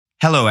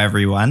Hello,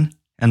 everyone,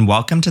 and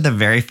welcome to the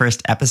very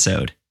first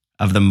episode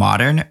of the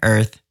Modern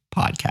Earth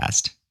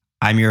podcast.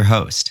 I'm your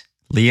host,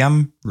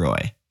 Liam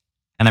Roy,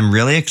 and I'm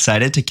really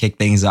excited to kick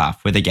things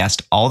off with a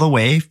guest all the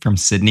way from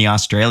Sydney,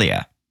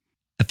 Australia.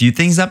 A few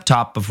things up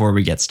top before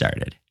we get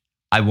started.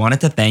 I wanted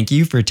to thank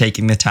you for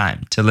taking the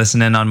time to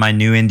listen in on my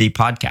new indie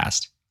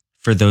podcast.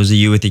 For those of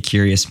you with a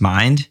curious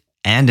mind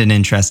and an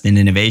interest in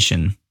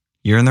innovation,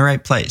 you're in the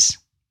right place.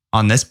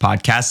 On this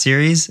podcast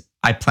series,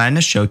 I plan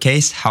to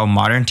showcase how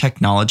modern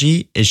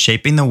technology is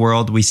shaping the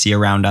world we see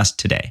around us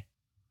today.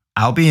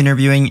 I'll be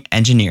interviewing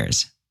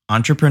engineers,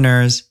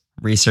 entrepreneurs,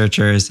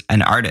 researchers,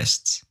 and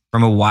artists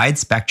from a wide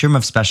spectrum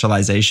of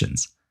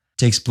specializations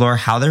to explore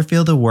how their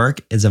field of work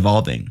is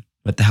evolving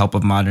with the help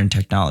of modern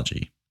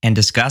technology and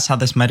discuss how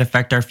this might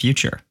affect our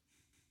future.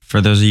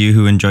 For those of you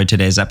who enjoyed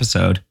today's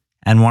episode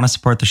and want to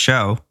support the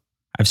show,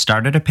 I've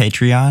started a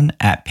Patreon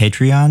at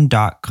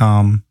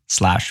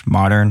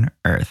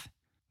patreon.com/modernearth,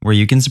 where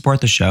you can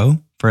support the show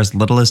for as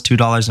little as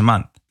 $2 a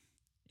month.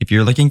 If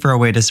you're looking for a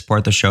way to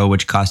support the show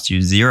which costs you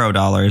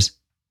 $0,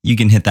 you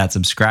can hit that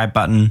subscribe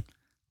button,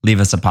 leave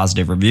us a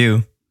positive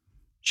review,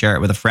 share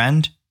it with a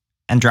friend,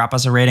 and drop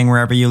us a rating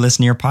wherever you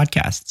listen to your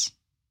podcasts.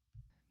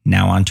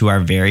 Now on to our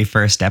very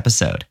first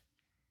episode.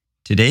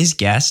 Today's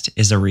guest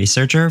is a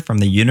researcher from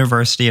the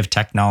University of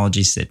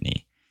Technology,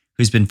 Sydney,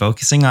 who's been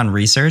focusing on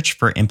research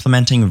for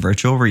implementing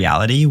virtual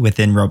reality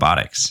within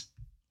robotics.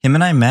 Him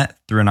and I met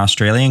through an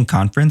Australian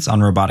conference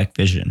on robotic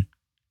vision,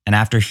 and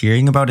after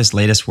hearing about his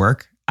latest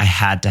work, I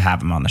had to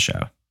have him on the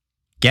show.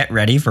 Get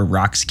ready for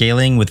rock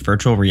scaling with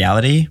virtual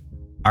reality,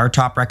 our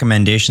top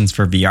recommendations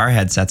for VR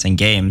headsets and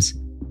games,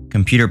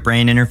 computer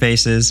brain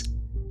interfaces,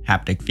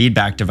 haptic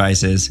feedback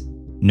devices,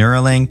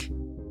 Neuralink,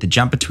 the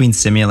jump between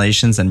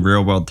simulations and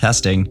real-world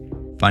testing,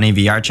 funny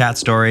VR chat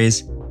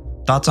stories,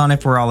 thoughts on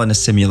if we're all in a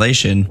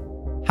simulation,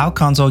 how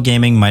console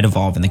gaming might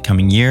evolve in the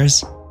coming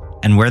years,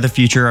 and where the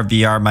future of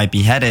VR might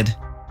be headed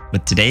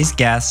with today's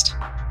guest,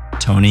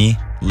 Tony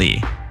Lee.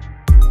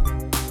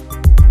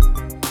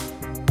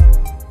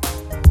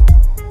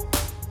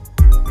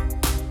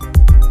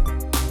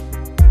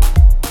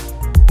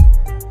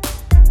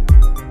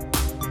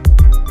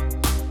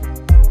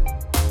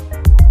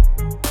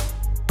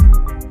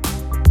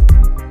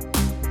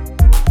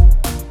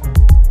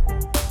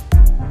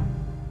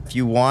 If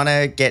you want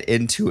to get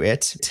into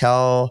it,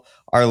 tell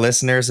our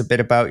listeners a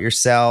bit about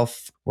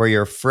yourself, where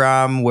you're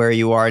from, where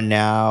you are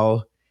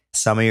now,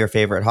 some of your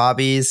favorite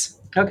hobbies.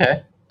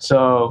 Okay,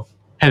 so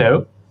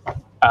hello,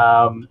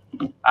 I'm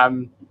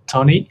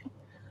Tony.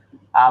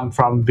 I'm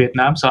from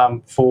Vietnam, so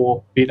I'm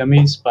full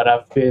Vietnamese, but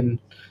I've been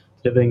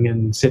living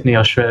in Sydney,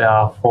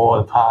 Australia for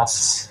the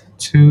past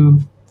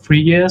 2-3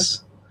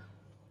 years.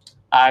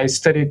 I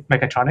studied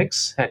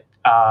mechatronics at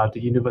the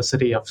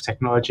University of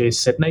Technology,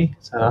 Sydney,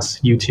 so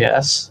that's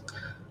UTS.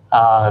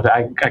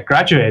 I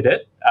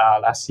graduated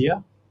last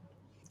year.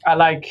 I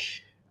like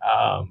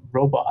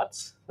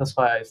robots. That's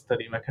why I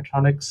study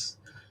mechatronics.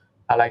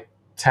 I like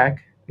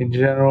tech in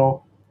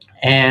general.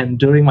 And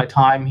during my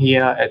time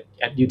here at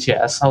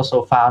UTS, I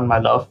also found my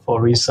love for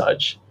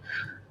research.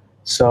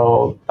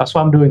 So that's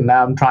what I'm doing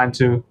now. I'm trying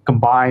to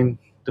combine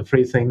the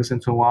three things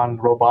into one: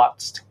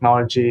 robots,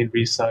 technology, and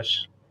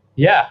research.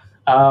 Yeah.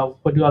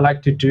 What do I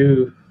like to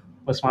do?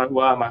 What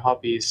are my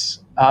hobbies?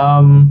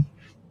 I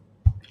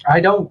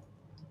don't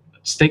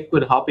stick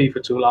with a hobby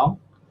for too long.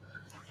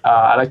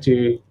 I like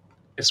to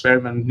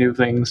experiment with new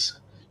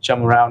things,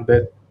 jump around a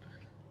bit.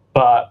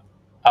 But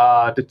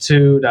the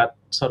two that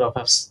sort of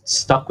have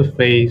stuck with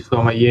me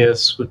for my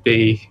years would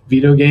be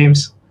video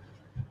games.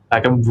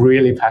 Like, I'm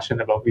really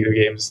passionate about video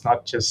games.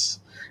 Not just,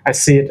 I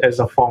see it as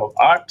a form of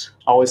art,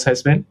 always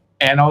has been.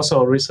 And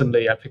also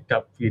recently I picked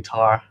up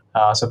guitar,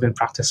 so I've been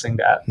practicing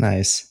that.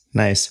 Nice.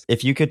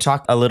 If you could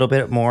talk a little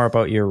bit more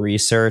about your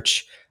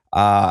research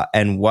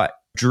and what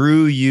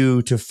drew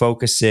you to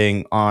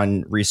focusing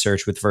on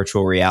research with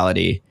virtual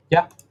reality.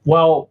 Yeah,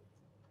 well,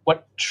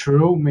 what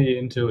drew me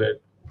into it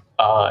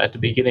at the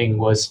beginning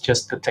was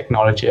just the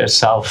technology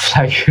itself.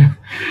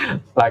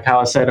 Like how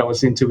I said, I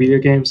was into video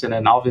games, and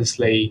then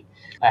obviously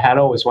I had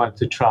always wanted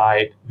to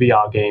try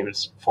VR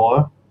games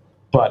before,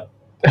 but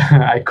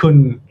I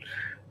couldn't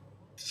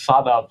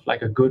thought of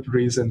like a good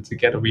reason to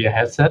get a VR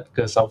headset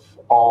because of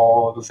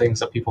all the things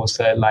that people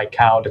said, like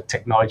how the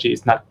technology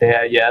is not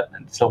there yet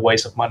and it's a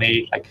waste of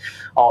money, like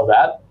all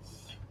that.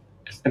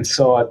 And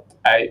so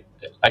I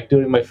like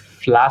during my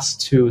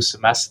last 2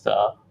 semester,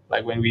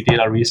 like when we did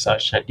our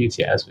research at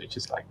UTS, which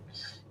is like,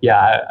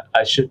 yeah,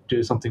 I should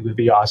do something with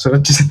VR,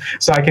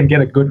 so I can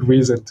get a good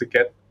reason to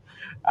get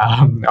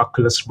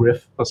Oculus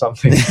Rift or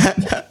something.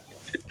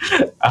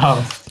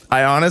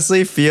 I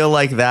honestly feel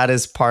like that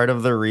is part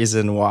of the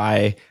reason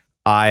why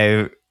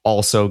I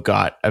also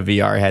got a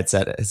VR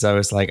headset. So I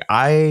was like,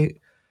 I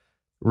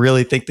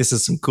really think this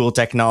is some cool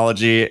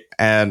technology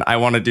and I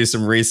want to do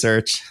some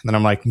research. And then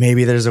I'm like,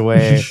 maybe there's a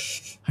way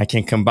I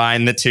can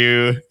combine the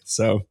two.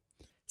 So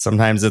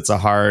sometimes it's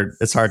hard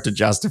to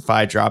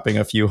justify dropping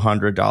a few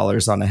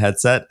 $100s on a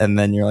headset. And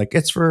then you're like,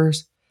 it's for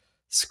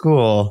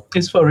school.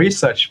 It's for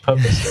research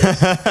purposes.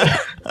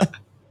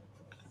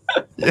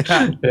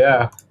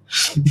 Yeah.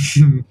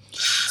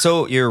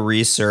 So your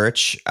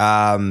research,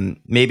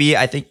 maybe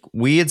I think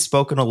we had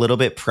spoken a little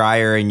bit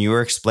prior and you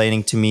were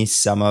explaining to me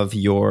some of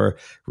your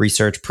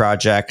research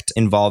project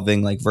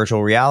involving like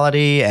virtual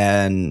reality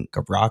and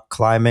a rock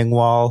climbing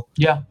wall.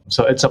 Yeah.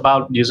 So it's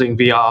about using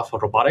VR for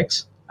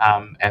robotics.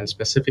 And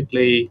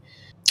specifically,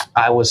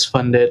 I was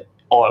funded,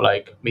 or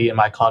like me and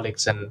my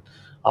colleagues in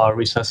our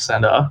research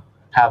center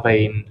have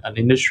an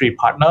industry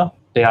partner.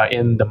 They are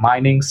in the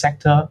mining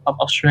sector of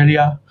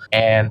Australia,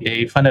 and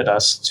they funded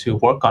us to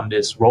work on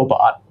this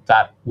robot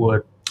that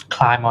would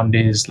climb on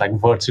these like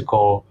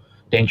vertical,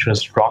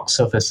 dangerous rock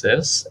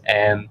surfaces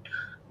and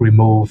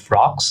remove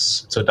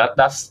rocks. So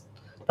that's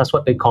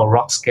what they call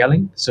rock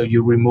scaling. So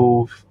you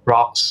remove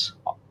rocks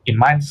in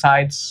mine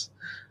sites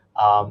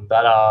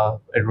that are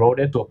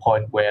eroded to a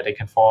point where they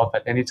can fall off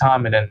at any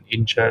time and then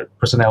injure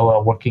personnel who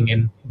are working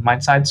in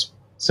mine sites.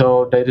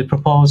 So they did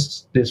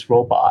propose this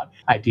robot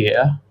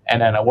idea,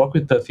 and then I worked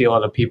with a few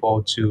other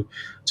people to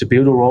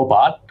build a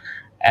robot,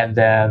 and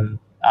then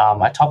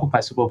I talked with my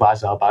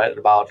supervisor about it,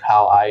 about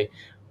how I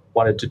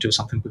wanted to do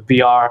something with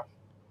VR,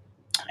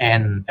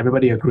 and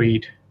everybody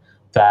agreed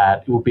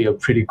that it would be a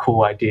pretty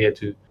cool idea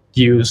to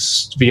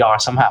use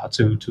VR somehow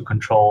to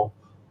control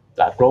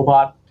that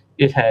robot.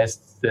 It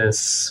has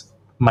this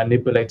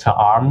manipulator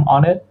arm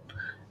on it,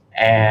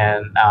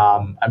 and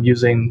I'm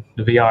using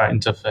the VR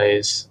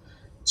interface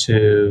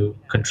to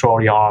control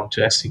the arm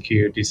to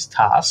execute this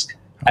task.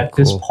 At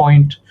this Cool.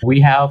 point,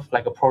 we have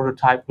like a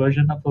prototype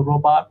version of the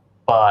robot,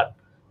 but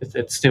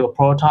it's still a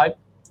prototype.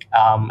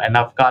 And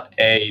I've got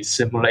a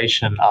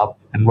simulation up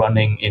and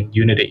running in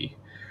Unity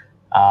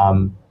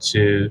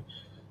to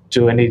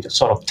do any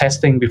sort of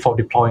testing before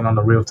deploying on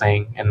the real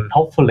thing. And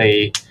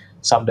hopefully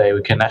someday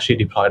we can actually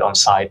deploy it on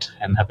site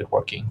and have it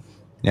working.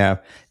 Yeah,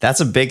 that's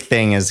a big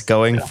thing is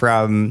going Yeah.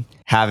 from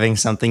having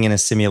something in a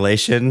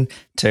simulation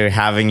to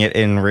having it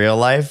in real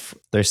life.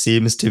 There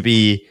seems to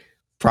be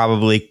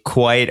probably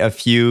quite a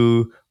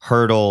few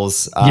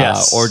hurdles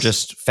Yes. or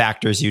just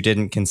factors you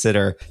didn't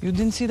consider. You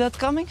didn't see that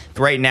coming?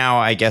 Right now,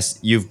 I guess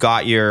you've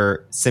got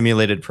your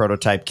simulated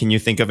prototype. Can you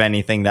think of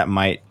anything that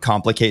might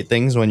complicate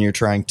things when you're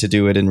trying to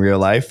do it in real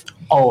life?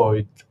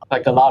 Oh,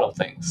 like a lot of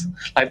things.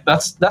 Like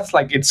that's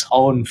like its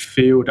own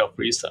field of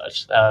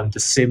research, the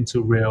sim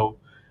to real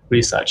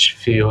research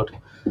field.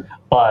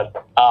 But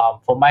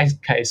for my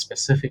case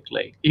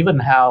specifically, even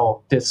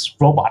how this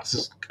robot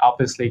is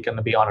obviously going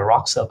to be on a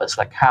rock surface,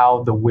 like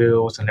how the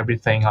wheels and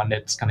everything on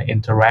it's going to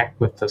interact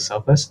with the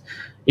surface,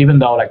 even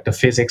though like the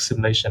physics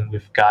simulation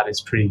we've got is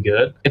pretty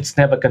good, it's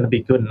never going to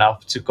be good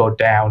enough to go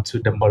down to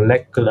the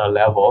molecular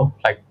level,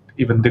 like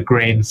even the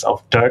grains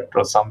of dirt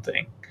or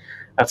something.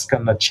 That's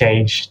going to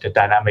change the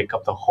dynamic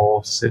of the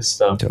whole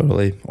system.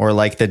 Totally. Or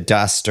like the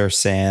dust or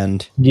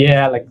sand.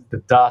 Yeah, like the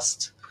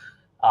dust,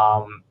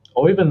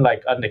 or even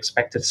like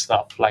unexpected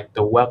stuff like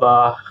the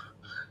weather,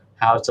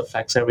 how it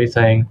affects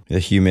everything. The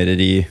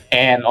humidity.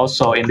 And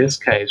also in this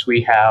case,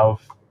 we have,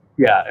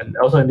 yeah, and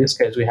also in this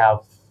case, we have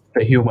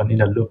the human in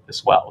the loop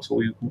as well.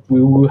 So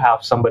we will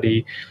have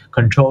somebody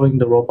controlling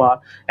the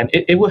robot, and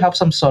it will have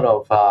some sort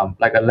of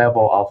like a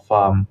level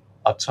of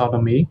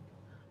autonomy,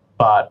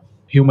 but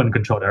human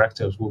control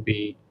directives will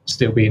be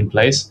still be in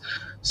place.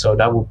 So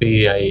that would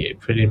be a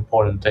pretty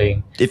important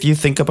thing. If you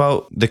think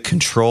about the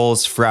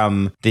controls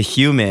from the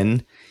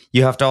human,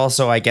 you have to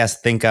also, I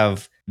guess, think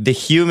of the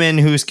human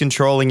who's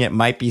controlling it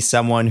might be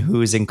someone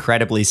who's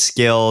incredibly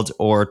skilled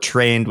or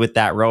trained with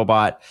that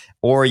robot,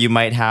 or you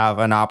might have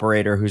an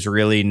operator who's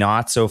really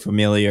not so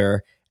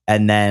familiar,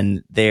 and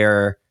then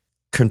their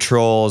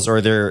controls or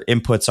their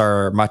inputs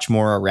are much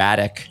more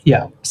erratic.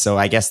 Yeah. So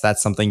I guess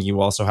that's something you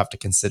also have to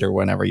consider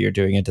whenever you're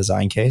doing a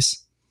design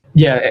case.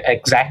 Yeah,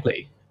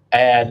 exactly.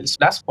 And so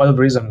that's one of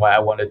the reasons why I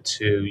wanted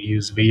to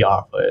use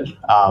VR for it,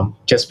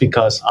 just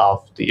because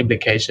of the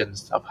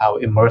implications of how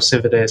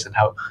immersive it is and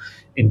how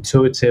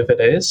intuitive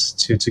it is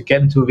to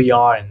get into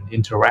VR and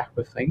interact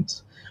with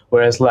things.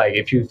 Whereas, like,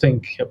 if you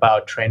think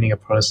about training a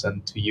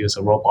person to use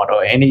a robot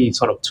or any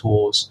sort of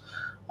tools,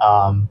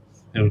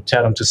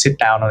 tell them to sit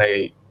down on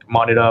a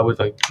monitor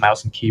with a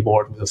mouse and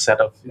keyboard with a set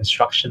of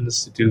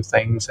instructions to do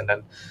things, and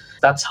then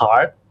that's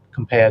hard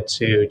compared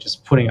to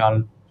just putting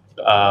on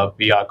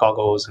VR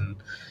goggles and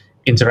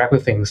interact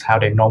with things how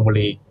they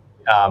normally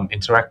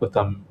interact with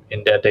them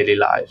in their daily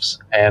lives.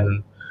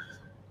 And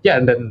yeah,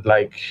 and then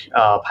like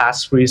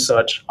past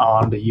research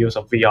on the use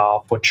of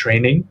VR for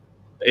training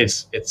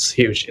it's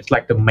huge. It's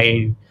like the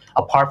main,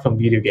 apart from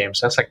video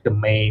games, that's like the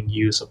main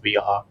use of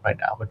VR right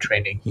now for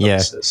training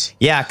purposes.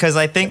 Yeah, because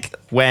I think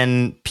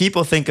when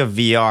people think of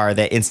VR,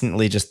 they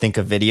instantly just think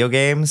of video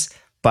games,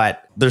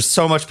 but there's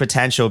so much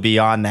potential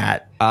beyond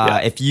that.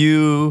 If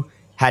you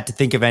had to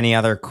think of any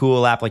other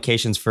cool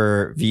applications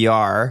for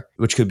VR,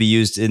 which could be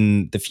used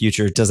in the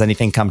future, does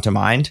anything come to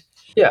mind?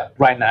 Yeah,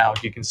 right now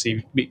you can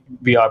see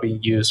VR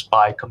being used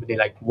by a company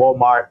like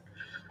Walmart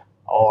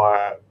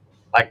or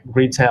like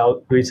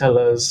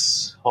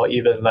retailers or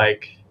even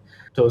like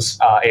those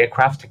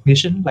aircraft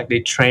technicians. Like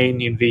they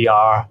train in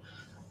VR,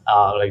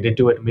 like they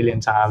do it a million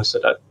times so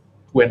that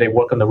when they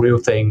work on the real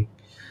thing,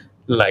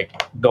 like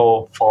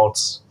no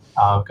faults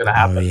gonna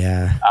happen.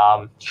 yeah.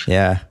 Um,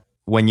 Yeah.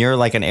 When you're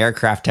like an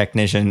aircraft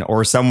technician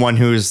or someone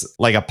who's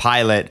like a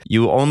pilot,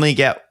 you only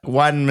get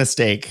one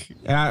mistake.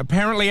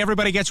 Apparently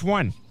everybody gets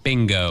one.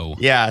 Bingo.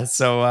 Yeah.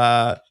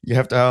 So you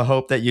have to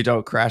hope that you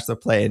don't crash the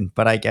plane.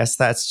 But I guess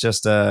that's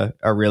just a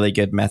really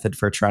good method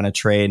for trying to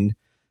train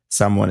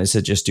someone, is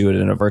to just do it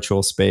in a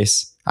virtual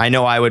space. I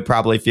know I would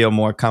probably feel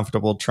more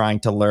comfortable trying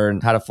to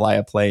learn how to fly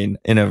a plane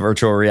in a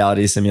virtual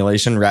reality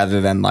simulation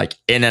rather than like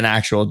in an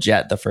actual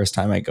jet the first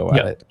time I go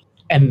at it.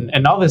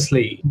 and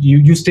obviously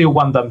you still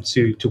want them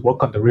to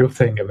work on the real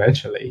thing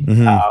eventually.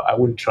 Mhm. I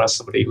wouldn't trust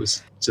somebody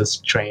who's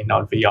just trained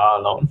on VR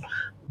alone.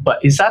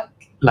 But is that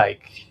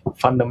like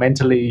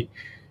fundamentally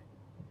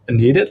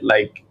needed?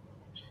 Like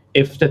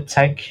if the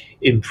tech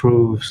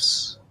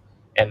improves,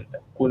 and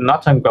we're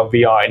not talking about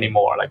VR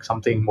anymore, like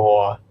something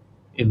more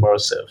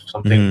immersive,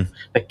 something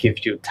that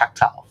gives you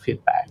tactile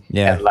feedback,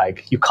 Yeah. and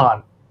like you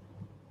can't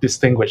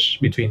distinguish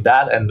between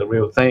that and the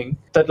real thing.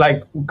 That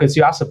like, because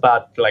you asked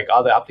about like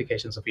other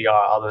applications of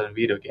VR other than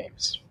video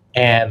games,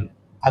 and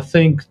I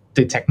think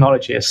the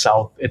technology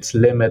itself, its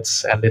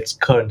limits and its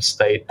current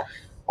state,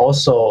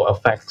 also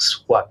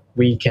affects what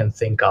we can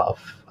think of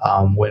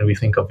when we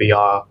think of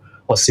VR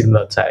or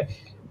similar tech.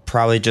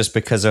 Probably just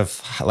because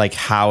of like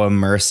how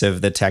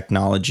immersive the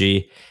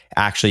technology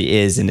actually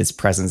is in its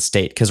present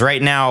state. Because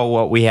right now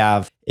what we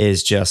have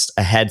is just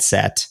a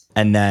headset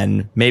and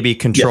then maybe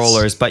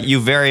controllers, but you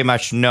very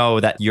much know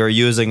that you're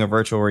using a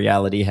virtual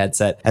reality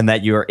headset and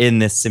that you're in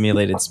this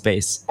simulated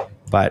space.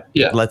 But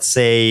let's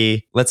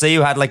say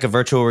you had like a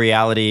virtual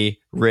reality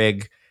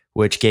rig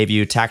which gave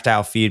you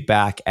tactile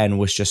feedback and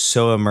was just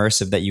so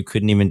immersive that you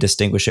couldn't even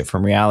distinguish it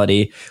from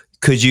reality.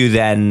 Could you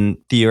then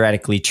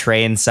theoretically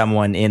train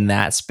someone in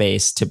that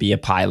space to be a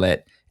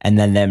pilot and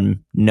then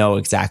them know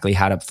exactly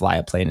how to fly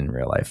a plane in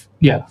real life?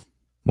 Yeah.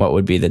 What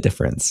would be the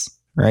difference,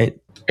 right?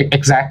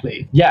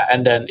 Exactly. Yeah,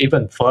 and then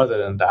even further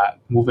than that,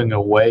 moving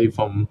away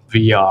from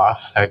VR,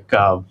 like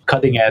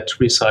cutting edge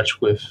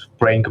research with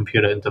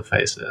brain-computer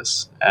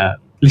interfaces,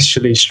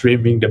 literally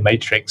streaming the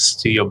matrix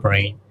to your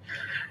brain.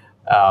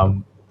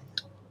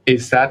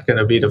 Is that going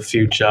to be the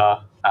future?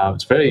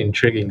 It's very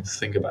intriguing to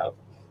think about.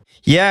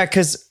 Yeah,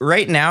 because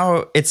right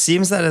now it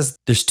seems that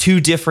there's two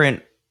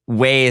different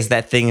ways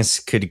that things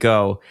could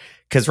go.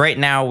 Because right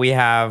now we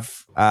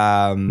have,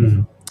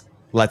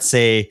 let's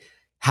say,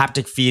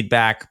 haptic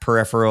feedback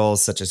peripherals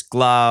such as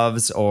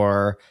gloves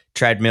or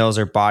treadmills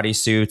or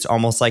bodysuits,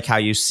 almost like how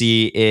you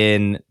see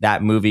in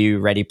that movie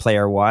Ready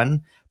Player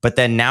One. But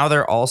then now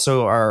there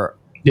also are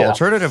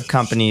alternative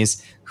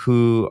companies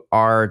who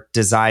are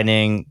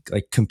designing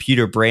like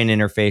computer brain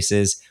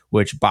interfaces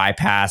which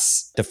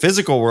bypass the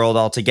physical world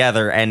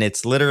altogether. And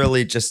it's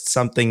literally just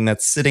something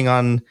that's sitting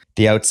on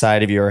the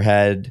outside of your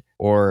head,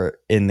 or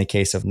in the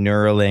case of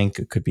Neuralink,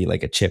 it could be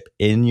like a chip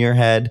in your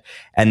head.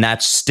 And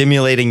that's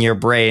stimulating your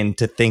brain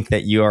to think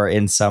that you are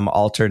in some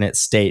alternate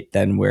state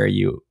than where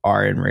you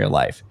are in real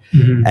life.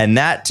 And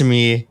that to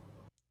me,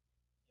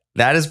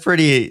 that's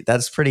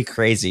pretty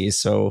crazy.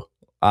 So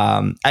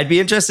I'd be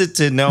interested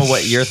to know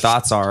what your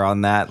thoughts are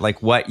on that,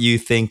 like what you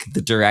think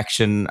the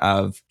direction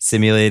of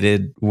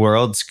simulated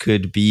worlds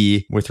could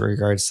be with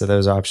regards to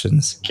those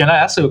options. Can I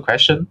ask you a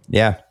question?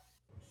 Yeah.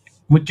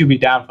 Would you be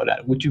down for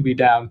that? Would you be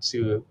down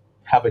to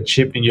have a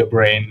chip in your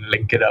brain,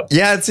 link it up?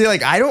 Yeah, see,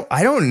 like I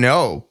don't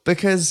know,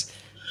 because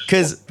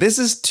this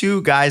is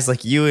two guys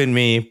like you and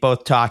me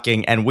both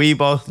talking, and we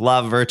both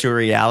love virtual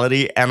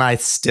reality, and I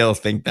still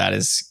think that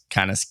is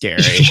kind of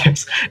scary.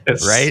 Yes,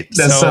 right?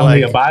 There's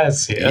certainly a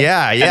bias here.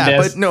 Yeah,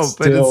 but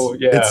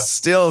it's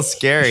still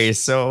scary.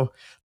 So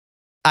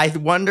I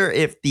wonder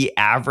if the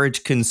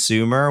average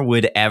consumer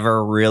would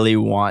ever really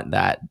want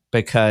that,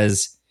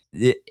 because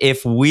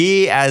if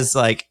we as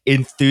like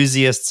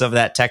enthusiasts of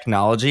that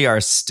technology are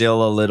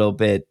still a little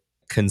bit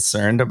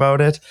concerned about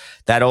it,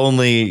 that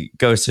only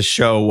goes to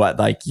show what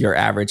like your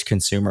average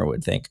consumer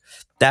would think.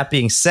 That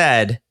being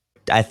said,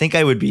 I think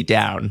I would be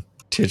down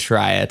to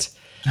try it.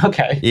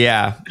 Okay.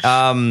 Yeah.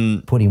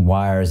 Putting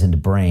wires into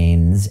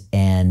brains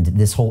and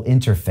this whole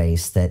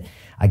interface that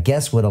I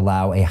guess would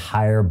allow a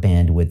higher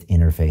bandwidth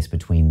interface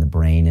between the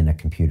brain and a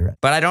computer.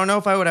 But I don't know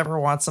if I would ever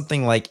want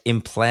something like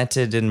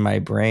implanted in my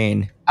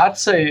brain. I'd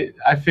say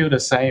I feel the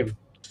same.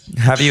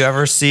 Have you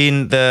ever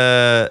seen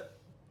the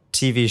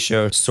TV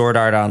show Sword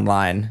Art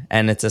Online?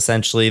 And it's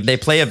essentially they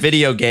play a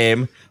video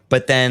game,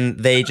 but then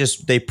they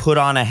put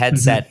on a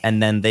headset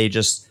and then they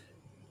just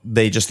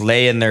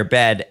lay in their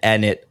bed,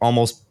 and it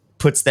almost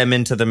puts them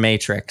into the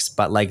matrix,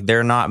 but like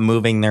they're not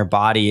moving their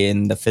body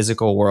in the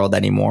physical world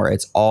anymore.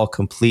 It's all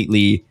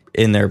completely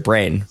in their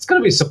brain. It's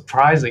going to be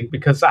surprising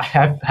because I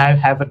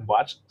haven't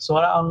watched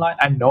Sword Art Online.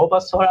 I know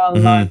about Sword Art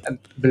Online, and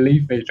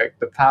believe me, like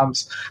the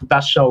times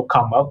that show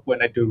come up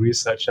when I do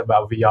research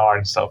about VR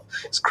and stuff,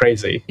 it's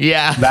crazy.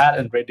 Yeah, that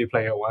and Ready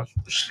Player One,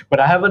 but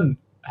I haven't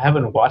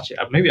watched it.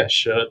 Maybe I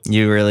should.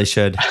 You really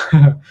should.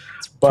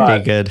 It's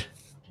pretty good.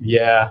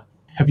 Yeah.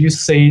 Have you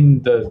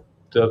seen the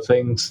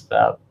things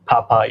that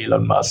Papa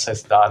Elon Musk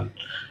has done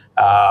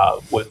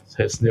with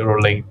his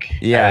Neuralink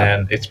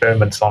and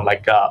experiments on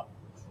like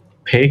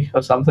pig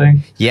or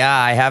something. Yeah,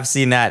 I have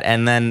seen that.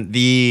 And then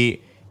the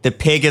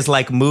pig is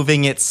like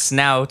moving its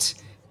snout,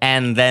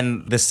 and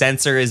then the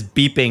sensor is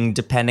beeping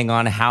depending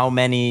on how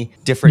many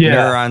different Yeah.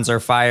 neurons are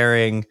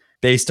firing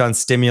based on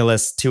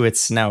stimulus to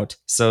its snout.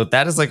 So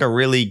that is like a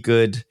really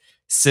good,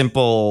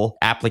 simple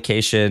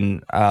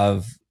application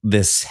of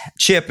this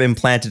chip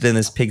implanted in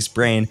this pig's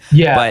brain.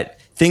 Yeah. But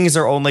things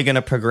are only going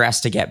to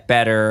progress to get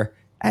better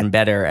and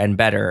better and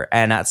better.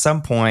 And at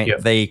some point,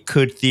 Yep. they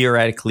could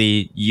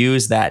theoretically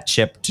use that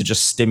chip to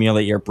just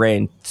stimulate your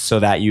brain so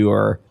that you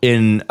are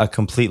in a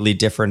completely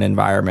different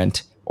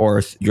environment,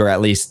 or you're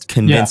at least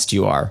convinced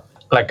you are.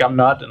 Like, I'm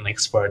not an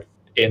expert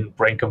in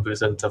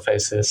brain-computer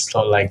interfaces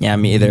or like Yeah,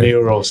 me either.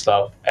 neural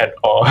stuff at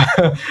all.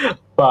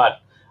 But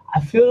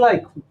I feel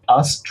like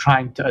us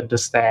trying to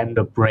understand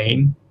the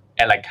brain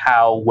and like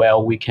how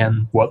well we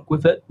can work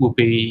with it will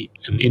be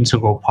an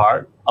integral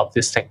part of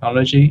this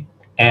technology.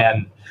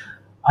 And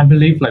I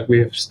believe like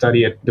we've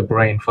studied the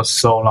brain for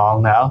so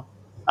long now,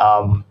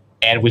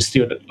 and we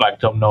still like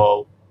don't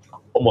know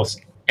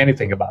almost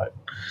anything about it.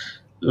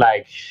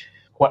 Like,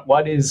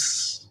 what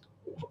is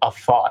a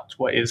thought?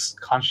 What is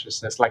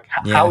consciousness? Like,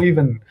 how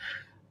even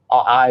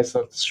our eyes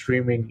are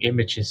streaming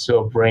images to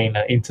our brain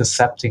and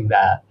intercepting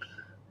that?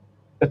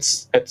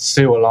 It's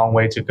still a long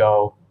way to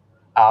go.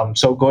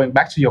 So going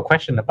back to your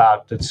question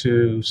about the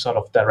two sort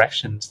of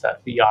directions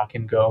that VR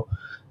can go,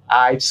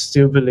 I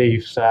still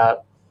believe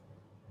that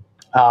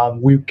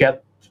we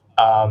get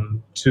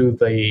to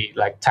the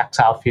like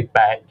tactile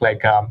feedback,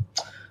 like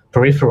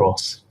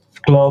peripherals,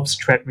 globes,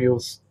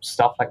 treadmills,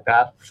 stuff like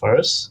that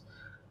first.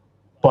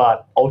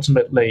 But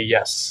ultimately,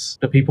 yes,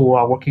 the people who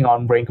are working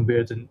on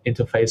brain-computer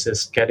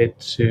interfaces get it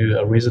to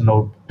a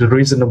reasonable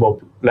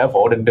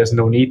level, then there's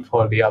no need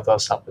for the other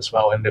stuff as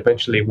well, and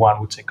eventually one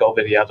will take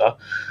over the other.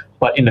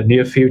 But in the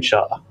near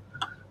future,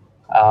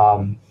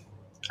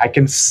 I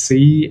can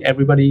see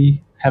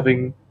everybody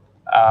having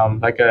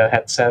like a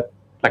headset,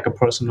 like a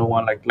personal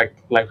one,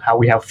 like how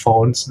we have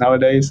phones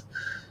nowadays,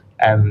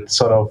 and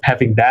sort of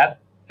having that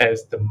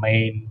as the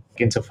main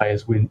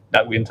interface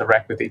that we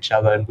interact with each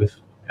other and with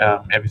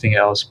everything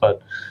else.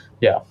 But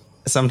yeah,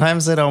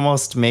 sometimes it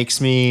almost makes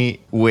me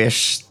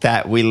wish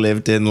that we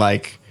lived in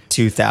like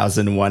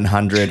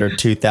 2100 or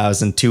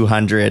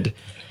 2200,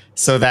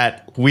 so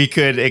that we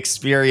could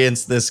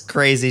experience this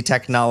crazy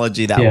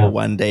technology that will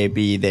one day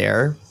be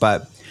there.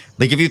 But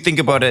like, if you think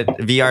about it,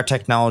 VR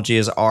technology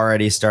is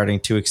already starting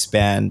to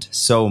expand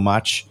so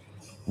much.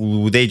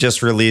 They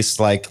just released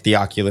like the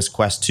Oculus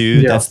Quest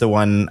 2. That's the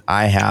one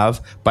I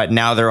have. But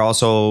now they're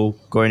also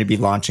going to be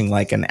launching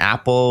like an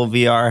Apple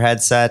VR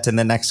headset in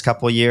the next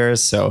couple of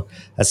years. So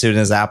as soon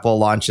as Apple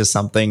launches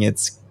something,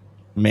 it's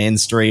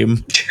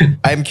mainstream.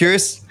 I'm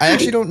curious. I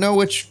actually don't know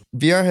which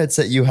VR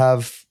headset you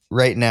have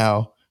right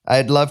now.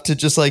 I'd love to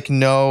just like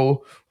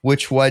know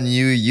which one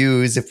you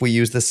use, if we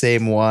use the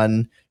same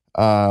one,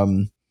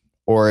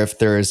 or if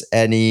there's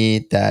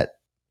any that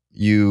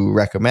you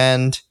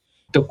recommend.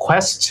 The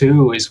Quest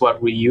 2 is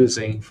what we're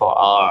using for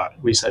our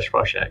research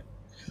project.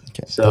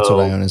 Okay, so that's what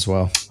I own as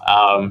well.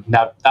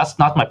 Now, that's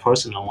not my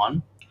personal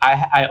one.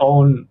 I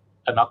own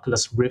an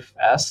Oculus Rift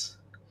S.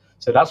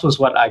 So that was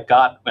what I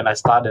got when I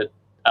started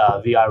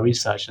VR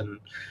research. And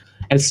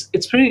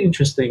it's pretty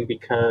interesting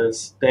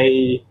because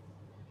I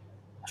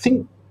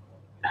think,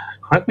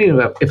 correct me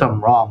if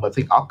I'm wrong, but I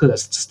think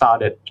Oculus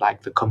started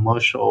like the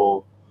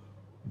commercial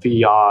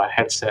VR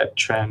headset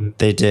trend.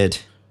 They did.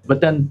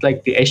 But then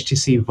like the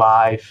HTC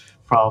Vive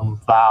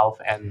from Valve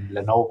and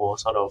Lenovo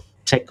sort of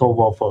take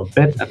over for a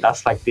bit, and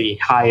that's like the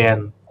high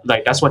end,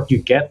 like that's what you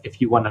get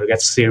if you want to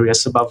get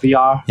serious about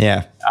VR.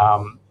 Yeah.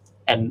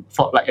 And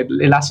for like it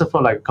lasted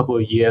for like a couple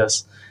of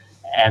years,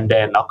 and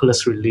then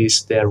Oculus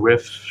released their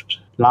Rift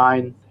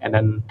line, and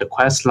then the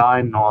Quest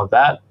line, and all of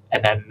that,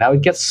 and then now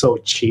it gets so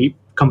cheap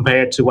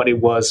compared to what it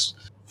was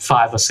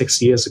 5 or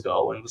 6 years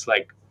ago, when it was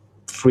like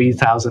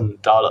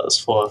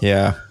 $3,000 for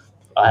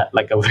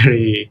like a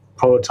very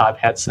prototype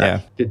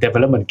headset, the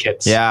development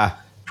kits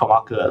from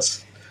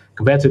Oculus.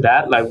 Compared to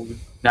that, like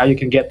now you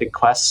can get the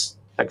Quest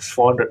like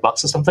 $400 or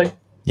something.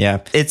 Yeah,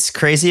 it's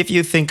crazy if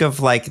you think of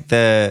like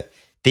the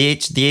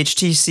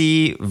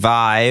HTC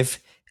Vive.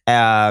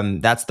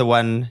 That's the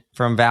one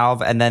from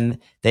Valve, and then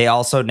they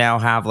also now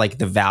have like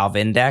the Valve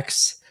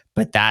Index,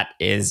 but that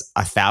is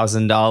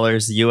 $1,000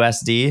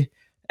 USD.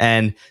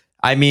 And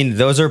I mean,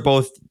 those are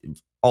both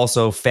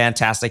also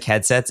fantastic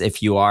headsets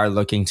if you are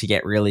looking to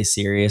get really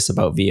serious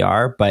about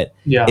VR. But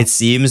it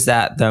seems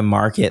that the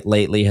market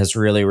lately has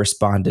really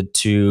responded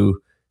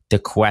to the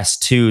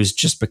Quest 2s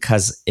just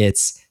because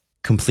it's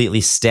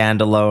completely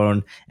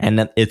standalone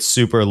and it's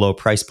super low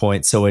price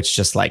point. So it's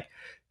just like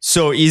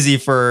so easy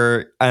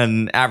for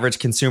an average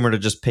consumer to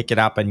just pick it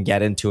up and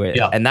get into it.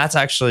 And that's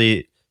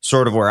actually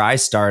sort of where I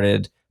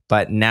started.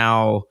 But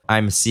now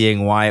I'm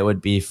seeing why it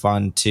would be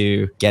fun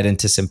to get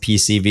into some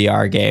PC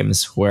VR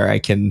games where I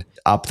can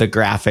up the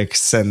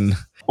graphics. And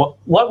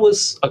what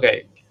was,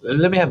 okay,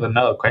 let me have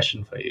another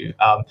question for you.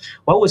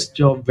 What was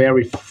your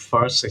very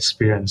first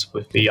experience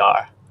with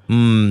VR?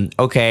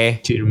 Okay.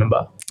 Do you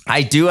remember?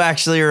 I do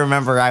actually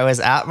remember I was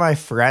at my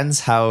friend's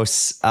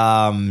house.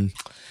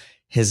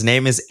 His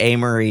name is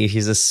Amory.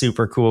 He's a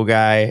super cool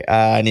guy,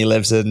 and he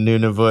lives in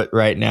Nunavut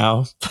right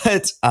now.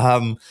 But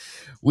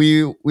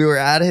we were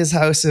at his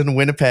house in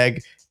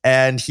Winnipeg,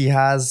 and he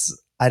has,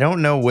 I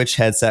don't know which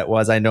headset it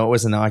was. I know it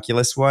was an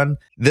Oculus one.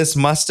 This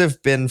must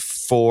have been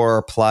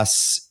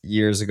 4+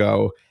 years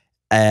ago,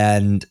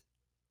 and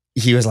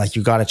he was like,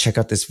 you got to check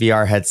out this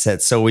VR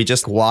headset. So we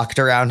just walked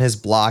around his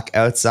block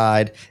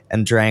outside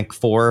and drank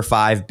 4 or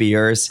 5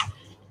 beers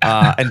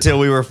until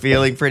we were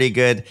feeling pretty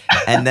good.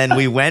 And then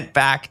we went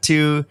back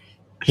to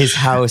his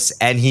house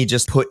and he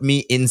just put me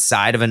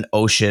inside of an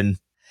ocean.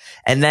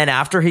 And then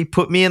after he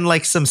put me in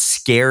like some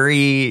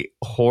scary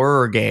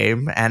horror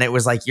game, and it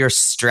was like you're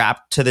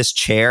strapped to this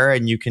chair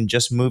and you can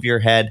just move your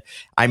head.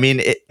 I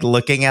mean,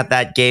 looking at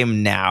that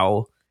game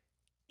now,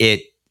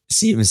 it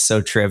seems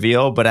so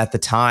trivial, but at the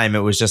time it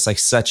was just like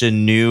such a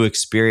new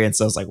experience.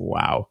 I was like,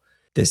 wow,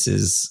 this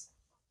is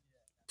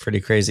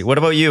pretty crazy. What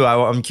about you?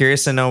 I'm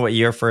curious to know what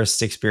your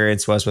first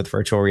experience was with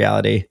virtual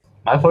reality.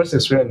 My first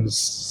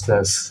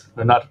experiences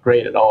were not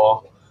great at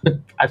all.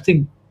 I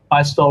think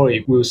my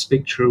story will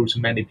speak true to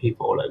many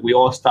people. Like, we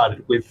all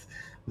started with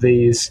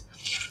these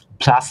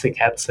plastic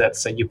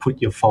headsets that you put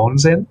your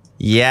phones in.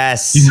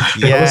 Yes.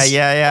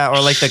 Yeah.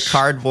 Or like the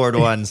cardboard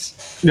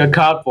ones. The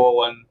cardboard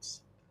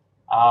ones.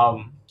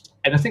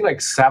 And I think like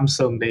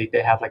Samsung,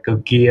 they have like a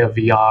Gear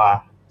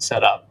VR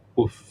setup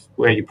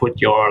where you put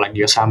your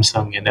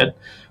Samsung in it,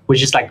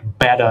 which is like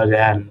better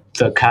than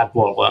the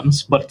cardboard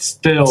ones, but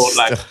still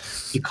like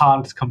you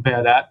can't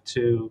compare that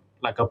to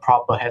like a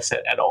proper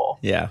headset at all.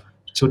 Yeah.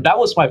 So that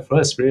was my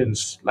first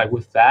experience like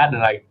with that,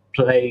 and like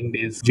playing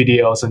these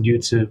videos on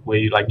YouTube where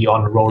you're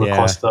on a roller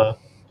coaster,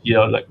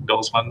 like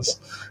those ones.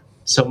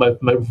 So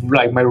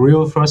my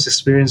real first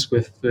experience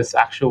with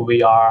actual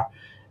VR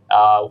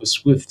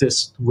was with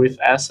this Rift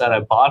S that I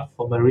bought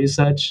for my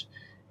research.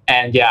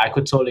 And yeah, I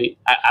could totally,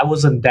 I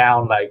wasn't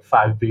down like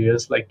 5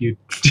 beers like you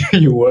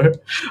you were,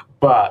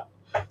 but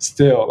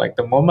still, like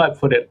the moment I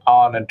put it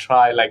on and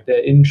try like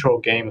the intro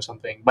game or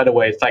something, by the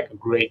way, it's like a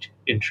great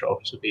intro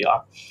to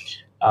VR.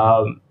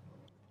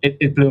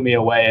 It blew me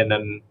away, and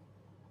then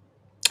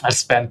I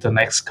spent the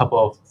next couple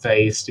of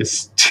days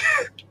just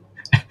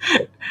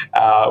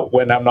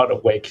when I'm not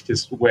awake,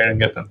 just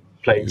wearing it and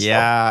playing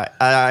stuff.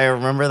 I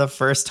remember the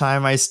first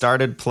time I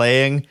started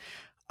playing.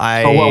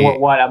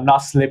 What? I'm not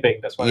sleeping.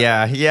 That's what.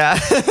 Yeah.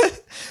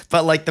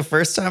 But like the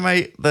first time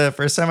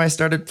I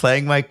started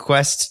playing my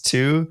Quest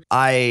 2,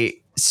 I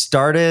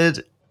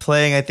started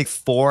playing I think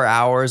 4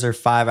 hours or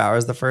 5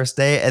 hours the first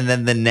day, and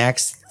then the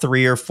next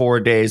 3 or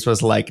 4 days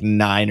was like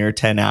 9 or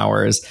 10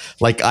 hours.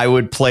 Like I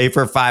would play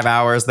for 5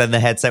 hours, then the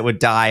headset would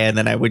die, and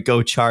then I would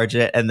go charge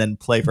it and then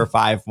play for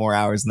 5 more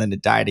hours, and then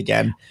it died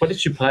again. What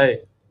did you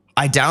play?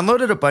 I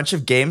downloaded a bunch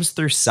of games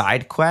through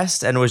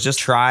SideQuest and was just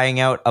trying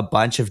out a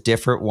bunch of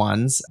different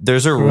ones.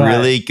 There's a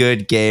really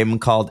good game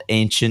called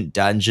Ancient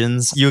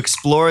Dungeons. You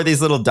explore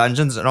these little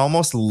dungeons. It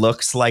almost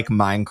looks like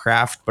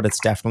Minecraft, but it's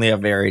definitely a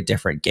very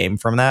different game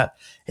from that.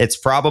 It's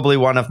probably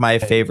one of my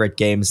favorite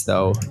games,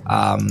 though.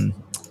 And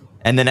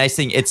the nice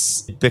thing,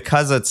 it's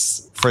because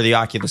it's for the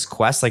Oculus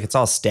Quest, like it's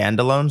all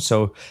standalone.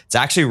 So it's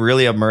actually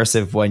really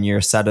immersive when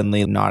you're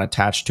suddenly not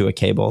attached to a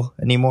cable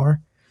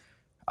anymore.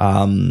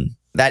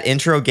 That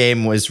intro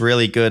game was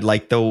really good.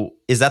 Like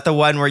is that the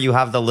one where you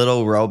have the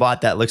little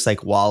robot that looks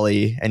like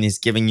Wall-E and he's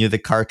giving you the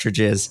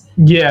cartridges?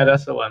 Yeah,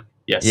 that's the one.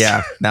 Yes.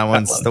 Yeah, that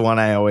one's the one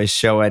I always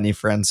show any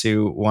friends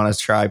who want to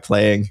try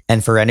playing.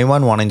 And for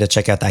anyone wanting to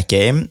check out that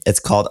game, it's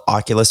called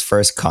Oculus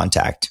First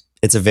Contact.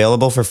 It's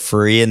available for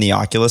free in the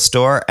Oculus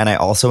Store, and I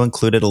also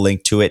included a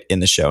link to it in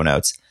the show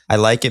notes. I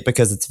like it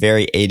because it's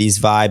very 80s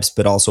vibes,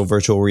 but also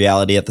virtual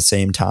reality at the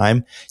same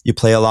time. You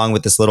play along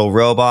with this little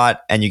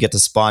robot and you get to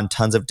spawn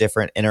tons of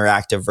different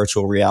interactive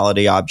virtual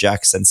reality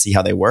objects and see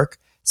how they work.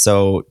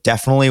 So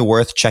definitely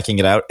worth checking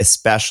it out,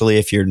 especially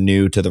if you're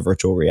new to the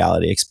virtual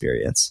reality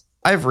experience.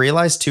 I've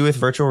realized too with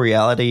virtual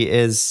reality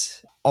is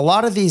a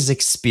lot of these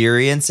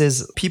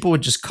experiences, people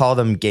would just call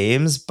them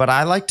games, but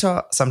I like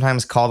to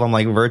sometimes call them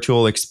like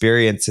virtual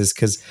experiences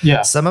because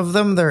some of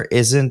them there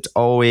isn't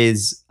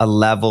always a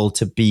level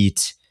to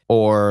beat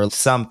or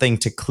something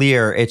to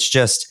clear. It's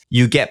just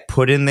you get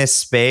put in this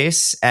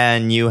space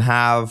and you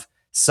have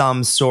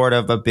some sort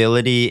of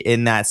ability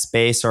in that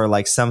space or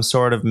like some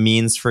sort of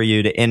means for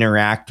you to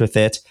interact with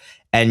it.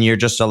 And you're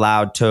just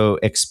allowed to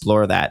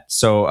explore that.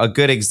 So a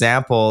good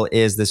example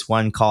is this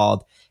one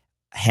called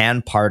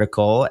Hand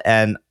Particle.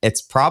 And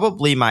it's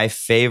probably my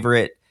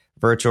favorite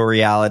virtual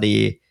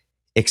reality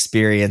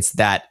experience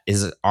that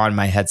is on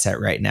my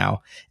headset right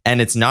now. And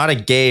it's not a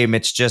game.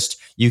 It's just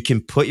you can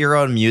put your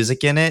own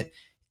music in it.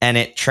 And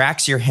it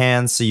tracks your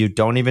hands so you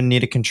don't even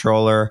need a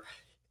controller.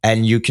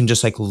 And you can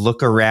just like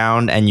look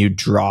around and you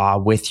draw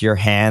with your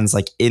hands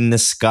like in the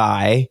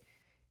sky.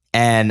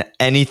 And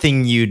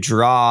anything you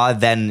draw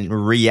then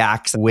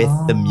reacts with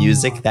the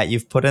music that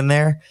you've put in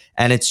there.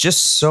 And it's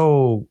just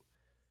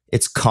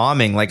it's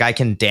calming. Like I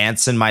can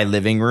dance in my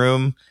living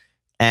room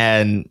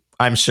and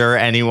I'm sure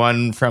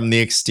anyone from the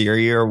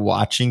exterior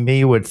watching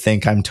me would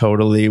think I'm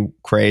totally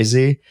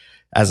crazy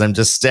as I'm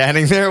just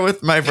standing there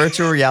with my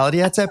virtual reality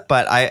headset.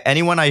 But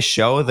anyone I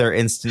show, they're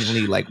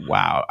instantly like,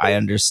 wow, I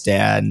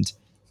understand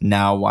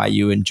now why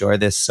you enjoy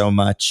this so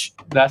much.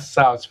 That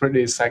sounds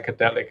pretty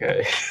psychedelic.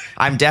 Eh?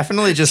 I'm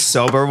definitely just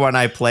sober when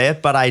I play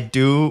it, but I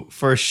do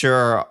for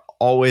sure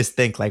always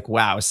think like,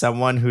 wow,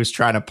 someone who's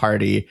trying to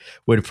party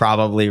would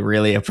probably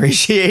really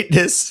appreciate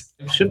this.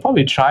 You should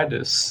probably try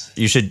this.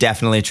 You should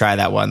definitely try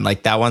that one.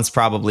 Like that one's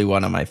probably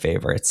one of my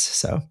favorites.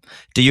 So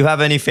do you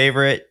have any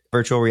favorite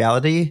virtual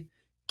reality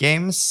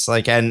games?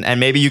 Like, and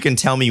maybe you can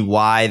tell me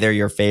why they're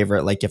your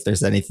favorite. Like if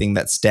there's anything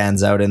that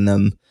stands out in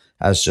them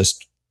as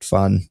just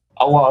fun.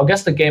 Oh, well, I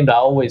guess the game that I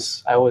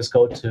always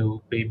go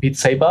to be Beat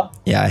Saber.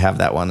 Yeah, I have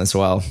that one as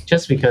well.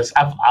 Just because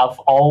I've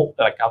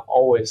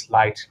always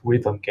liked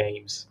rhythm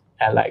games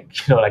and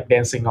like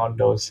dancing on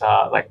those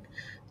like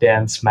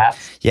dance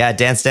mats. Yeah,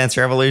 Dance Dance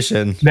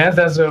Revolution.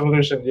 Dance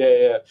Revolution.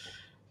 Yeah.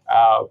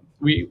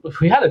 We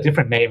had a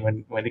different name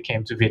when it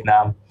came to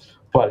Vietnam,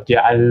 but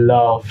yeah, I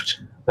loved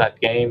that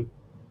game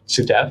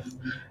to death,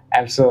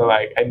 and so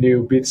like I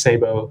knew Beat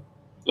Saber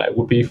like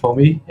would be for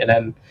me, and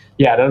then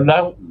yeah,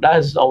 that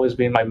has always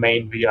been my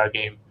main VR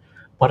game,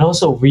 but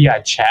also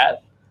VR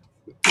chat.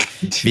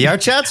 VR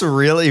chat's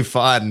really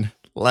fun.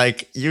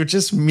 Like you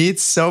just meet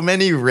so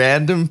many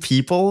random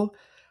people.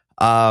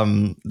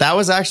 That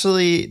was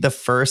actually the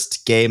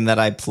first game that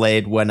I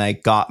played when I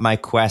got my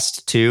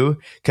Quest 2,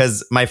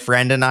 because my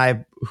friend and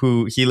I,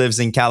 who he lives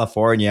in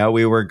California,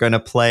 we were gonna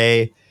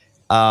play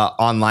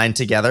online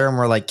together, and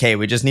we're like, okay,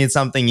 we just need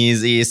something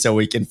easy so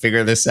we can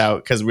figure this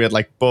out, because we had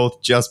like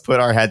both just put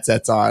our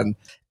headsets on,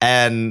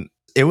 and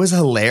it was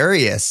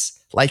hilarious.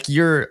 Like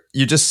you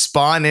just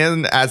spawn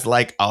in as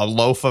like a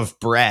loaf of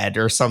bread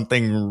or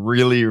something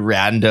really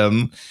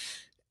random,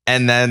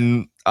 and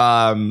then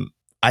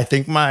I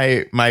think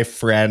my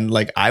friend,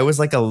 like I was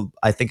like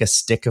I think a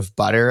stick of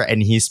butter,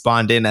 and he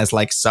spawned in as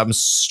like some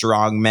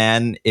strong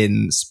man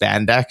in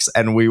spandex,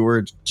 and we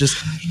were just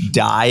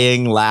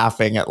dying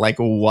laughing at like,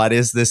 what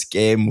is this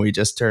game we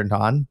just turned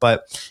on?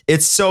 But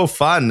it's so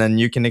fun, and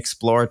you can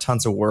explore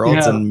tons of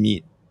worlds and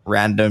meet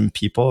random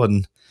people,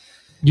 and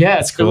yeah,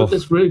 it's cool.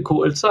 It's really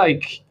cool. It's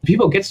like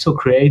people get so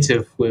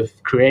creative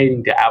with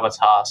creating the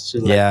avatars to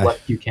like what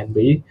you can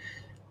be.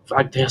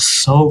 Like they're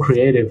so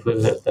creative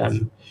with it,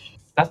 and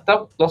that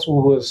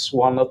was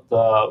one of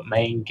the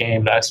main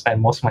games that I spent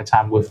most of my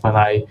time with when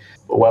I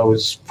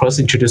was first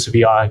introduced to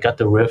VR. I got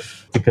the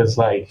Rift because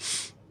like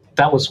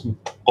that was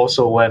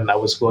also when I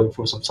was going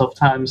through some tough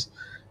times.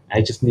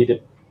 I just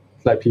needed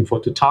like people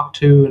to talk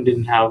to and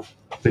didn't have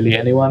really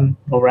anyone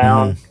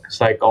around. It's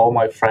like all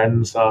my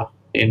friends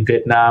in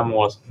Vietnam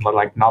was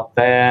like not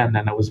there, and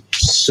then I was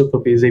super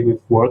busy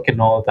with work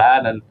and all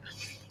that, and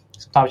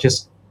sometimes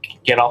just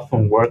get off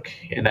from work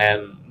and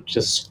then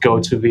just go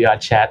to VR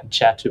chat and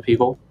chat to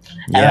people.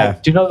 Yeah.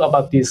 And do you know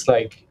about these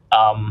like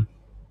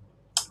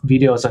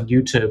videos on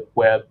YouTube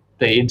where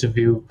they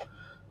interview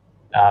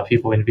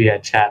people in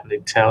VR chat and they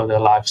tell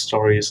their life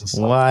stories and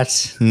stuff?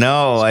 What?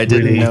 No, I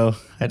didn't know.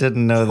 I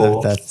didn't know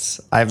cool.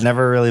 That's. I've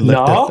never really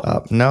looked it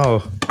up.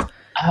 No.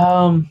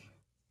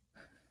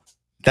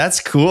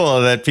 That's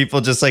cool that people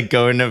just like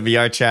go into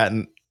VR chat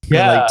and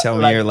like tell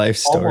me your life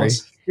story.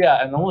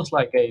 Almost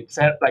like a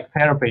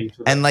therapy.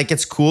 And like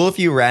it's cool if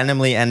you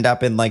randomly end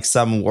up in like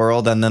some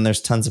world and then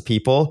there's tons of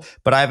people.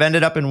 But I've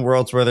ended up in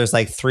worlds where there's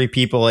like 3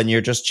 people and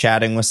you're just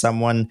chatting with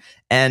someone.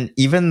 And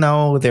even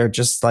though they're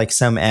just like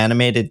some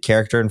animated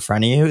character in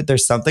front of you,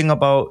 there's something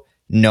about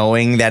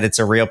knowing that it's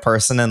a real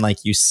person and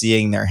like you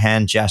seeing their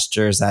hand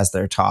gestures as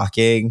they're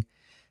talking.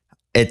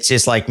 It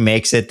just like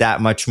makes it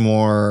that much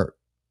more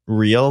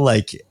real.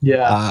 Like,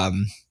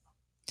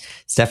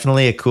 it's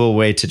definitely a cool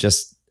way to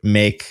just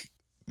make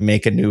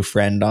a new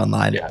friend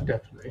online. Yeah,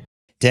 definitely.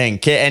 Dang.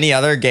 Any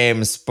other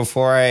games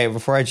before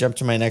I jump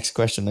to my next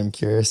question? I'm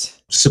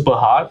curious. Super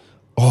Hot.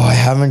 Oh, I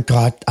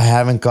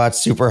haven't got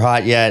Super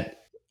Hot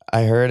yet.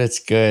 I heard it's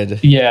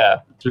good. Yeah,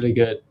 it's really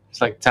good.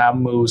 It's like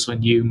time moves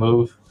when you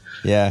move.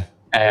 Yeah.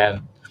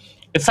 And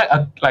it's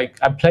like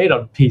I played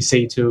on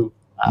PC too,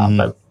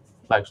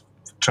 like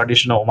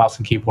traditional mouse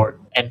and keyboard,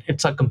 and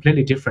it's a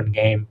completely different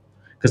game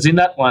because in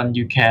that one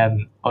you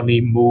can only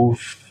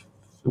move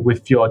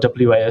with your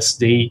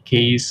WASD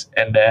keys,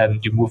 and then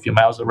you move your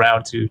mouse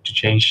around to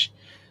change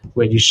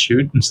where you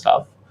shoot and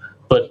stuff.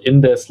 But in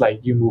this,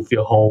 like you move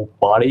your whole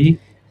body,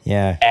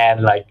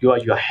 and like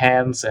your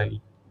hands and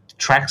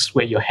tracks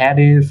where your head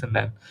is, and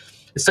then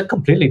it's a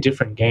completely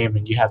different game,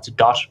 and you have to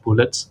dodge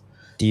bullets.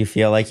 Do you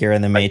feel like you're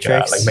in the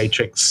Matrix? Like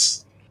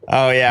Matrix.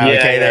 Oh yeah,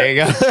 okay, there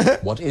you go.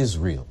 What is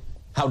real?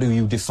 How do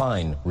you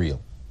define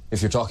real?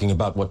 If you're talking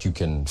about what you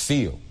can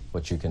feel,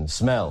 what you can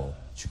smell,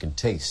 what you can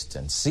taste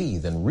and see,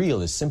 then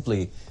real is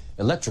simply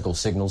electrical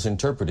signals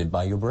interpreted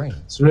by your brain.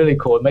 It's really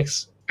cool. It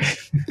makes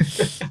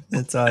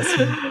That's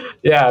awesome.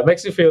 Yeah, it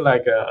makes you feel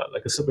like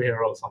a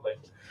superhero or something.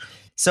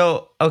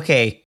 So,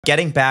 okay,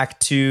 getting back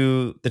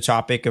to the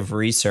topic of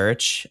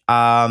research,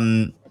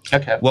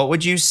 Okay. what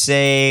would you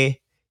say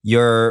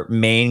your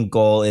main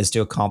goal is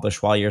to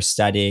accomplish while you're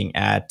studying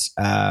at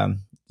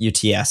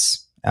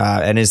UTS?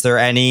 And is there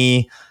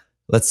any,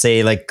 let's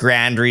say, like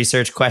grand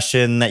research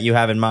question that you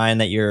have in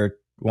mind that you're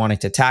wanting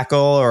to tackle,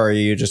 or are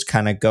you just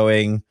kind of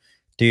going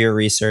do your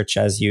research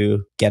as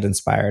you get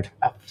inspired?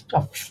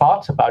 I've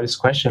thought about this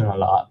question a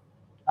lot.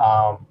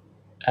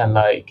 And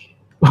like,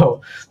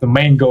 well, the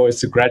main goal is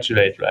to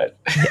graduate, right?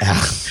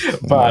 Yeah.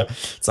 But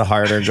it's a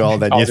harder goal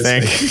than you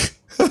think.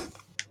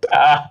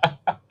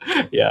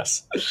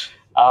 Yes.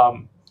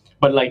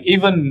 But like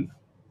even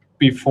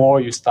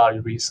before you start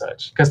your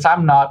research, because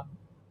I'm not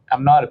a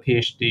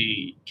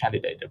PhD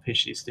candidate, a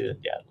PhD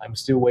student yet. I'm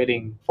still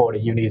waiting for the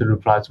uni to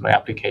reply to my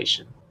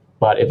application.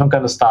 But if I'm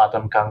going to start,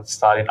 I'm going to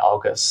start in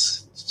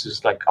August. It's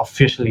just like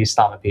officially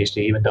start my PhD,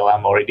 even though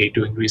I'm already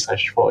doing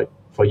research for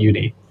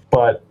uni.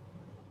 But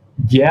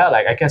yeah,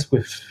 like I guess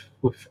with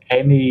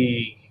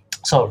any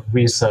sort of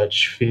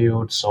research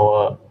fields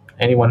or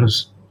anyone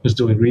who's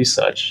doing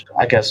research,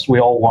 I guess we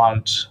all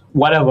want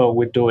whatever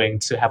we're doing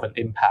to have an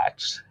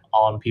impact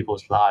on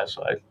people's lives,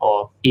 right?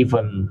 Or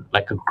even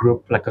like a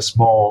group, like a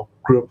small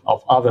group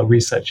of other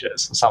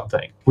researchers or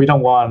something. We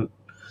don't want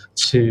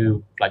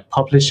to like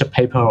publish a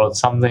paper or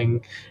something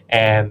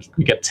and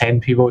we get 10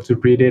 people to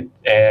read it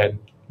and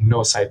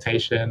no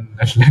citation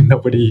and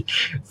nobody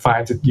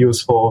finds it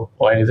useful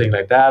or anything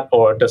like that,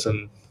 or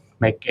doesn't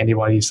make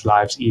anybody's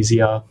lives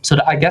easier. So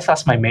I guess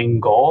that's my main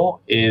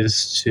goal,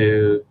 is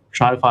to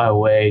try to find a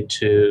way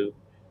to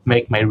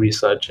make my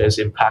research as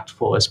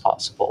impactful as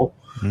possible.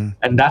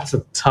 And that's a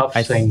tough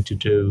thing to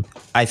do.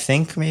 I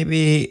think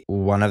maybe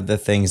one of the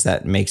things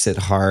that makes it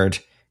hard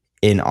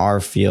in our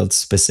field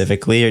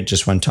specifically, or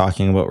just when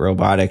talking about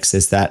robotics,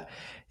 is that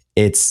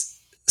it's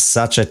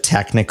such a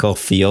technical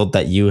field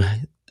that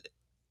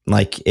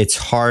it's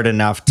hard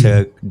enough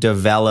to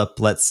develop,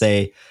 let's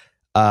say,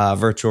 a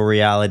virtual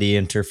reality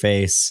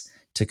interface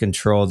to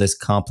control this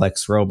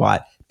complex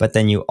robot. But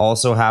then you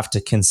also have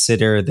to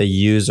consider the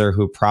user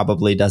who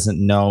probably doesn't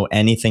know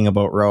anything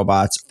about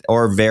robots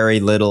or very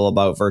little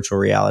about virtual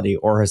reality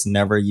or has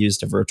never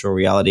used a virtual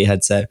reality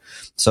headset.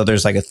 So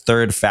there's like a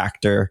third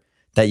factor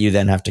that you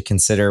then have to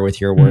consider with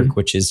your work,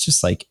 which is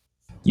just like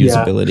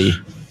usability.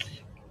 Yeah.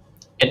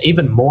 And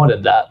even more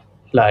than that,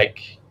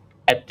 like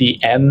at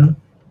the end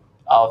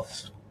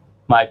of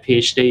my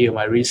PhD or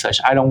my research,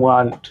 I don't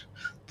want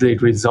the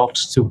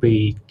results to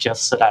be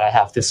just so that I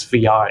have this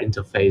VR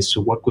interface to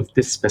work with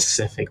this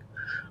specific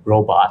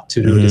robot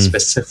to do this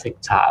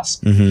specific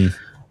task.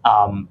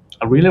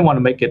 I really want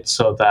to make it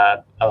so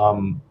that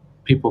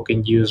people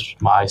can use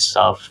my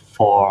stuff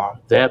for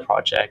their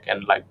project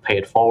and like pay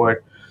it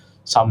forward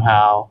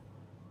somehow,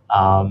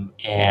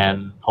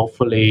 and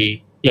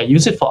hopefully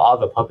use it for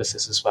other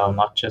purposes as well,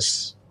 not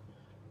just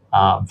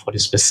for the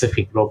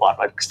specific robot,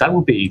 right? Because that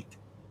would be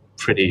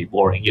pretty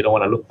boring. You don't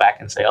want to look back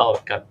and say, oh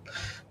god,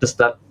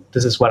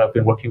 this is what I've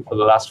been working for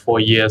the last 4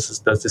 years, is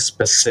does this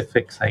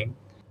specific thing.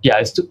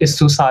 It's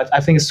two sides. I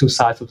think it's two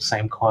sides of the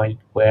same coin,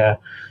 where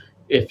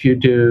if you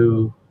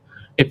do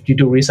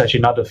research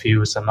in other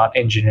fields and not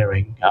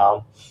engineering,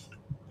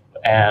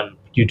 and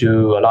you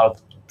do a lot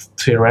of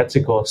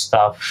theoretical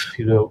stuff,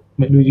 you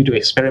do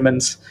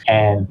experiments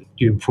and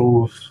you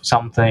improve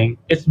something,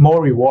 it's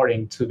more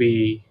rewarding to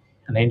be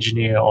an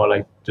engineer or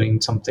like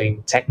doing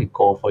something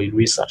technical for your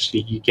research.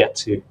 You get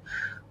to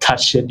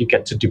touch it, you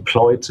get to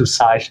deploy it to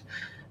site.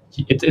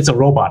 It's a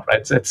robot,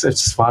 right?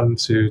 It's fun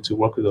to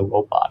work with a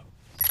robot.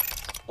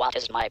 What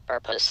is my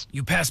purpose?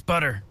 You pass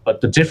butter.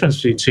 But the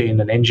difference between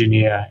an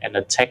engineer and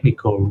a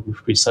technical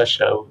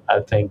researcher,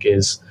 I think,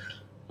 is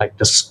like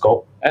the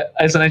scope.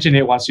 As an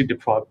engineer, once you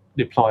deploy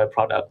a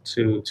product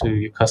to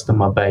your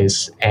customer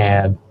base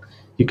and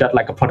you got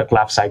like a product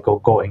life cycle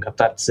going,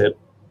 that's it.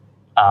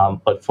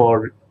 But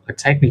for a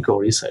technical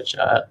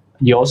researcher,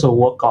 you also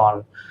work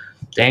on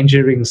the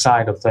engineering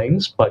side of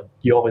things, but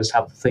you always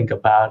have to think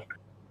about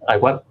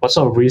like what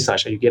sort of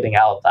research are you getting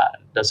out of that?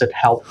 Does it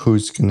help?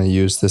 Who's going to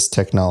use this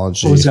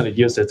technology? Who's going to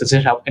use it? Does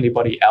it help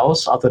anybody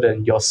else other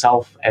than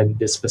yourself and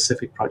this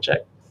specific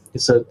project?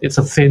 It's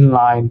a thin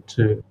line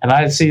and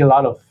I see a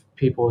lot of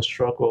people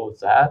struggle with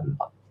that.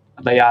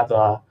 They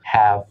either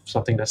have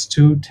something that's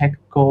too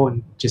technical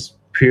and just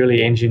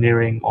purely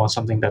engineering, or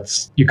something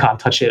that's you can't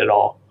touch it at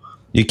all.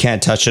 You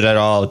can't touch it at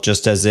all,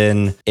 just as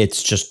in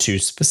it's just too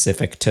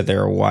specific to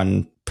their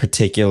one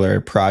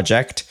particular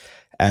project.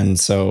 And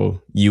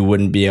so you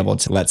wouldn't be able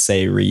to, let's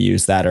say,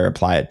 reuse that or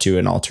apply it to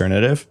an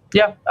alternative?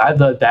 Yeah,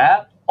 either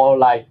that or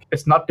like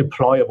it's not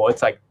deployable.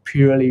 It's like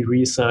purely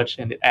research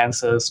and it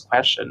answers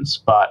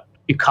questions, but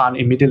you can't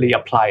immediately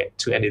apply it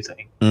to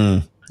anything.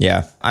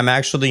 Yeah, I'm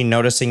actually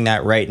noticing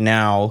that right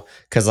now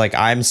because like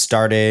I'm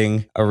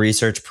starting a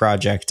research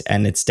project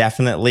and it's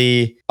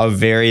definitely a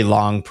very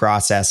long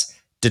process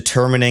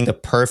determining the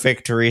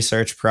perfect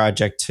research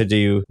project to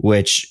do,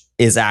 which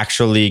is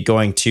actually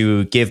going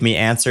to give me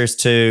answers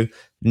to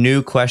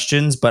new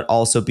questions, but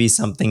also be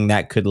something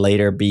that could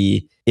later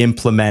be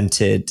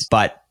implemented,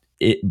 but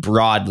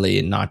broadly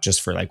and not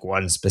just for like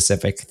one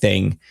specific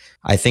thing.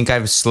 I think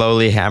I've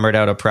slowly hammered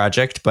out a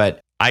project,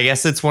 but I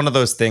guess it's one of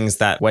those things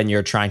that when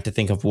you're trying to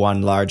think of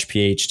one large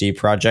PhD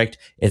project,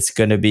 it's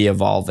going to be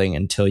evolving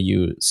until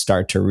you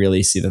start to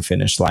really see the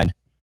finish line.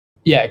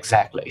 Yeah,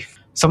 exactly.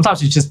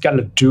 Sometimes you just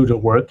gotta do the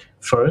work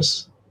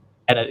first,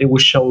 and then it will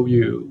show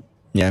you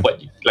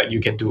what you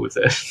can do with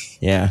it.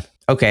 Yeah.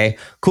 Okay,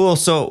 cool.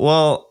 So,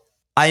 well,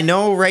 I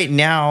know right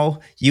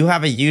now you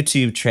have a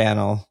YouTube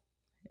channel,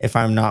 if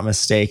I'm not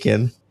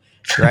mistaken,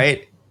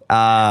 right?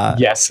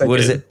 Yes, I what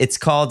do. is it? It's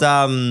called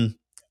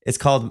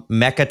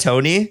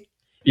Mechatoni.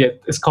 Yeah,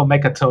 it's called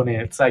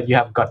Mechatoni. It's like you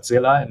have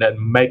Godzilla and then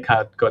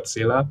Mecha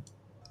Godzilla.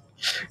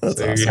 That's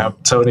so awesome. You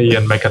have Tony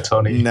and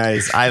Mechatoni.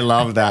 Nice. I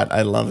love that.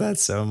 I love that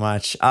so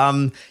much.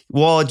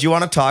 Well, do you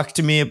want to talk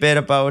to me a bit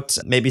about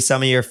maybe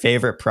some of your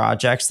favorite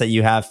projects that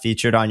you have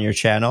featured on your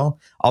channel?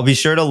 I'll be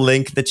sure to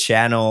link the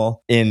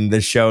channel in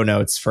the show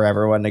notes for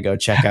everyone to go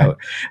check out.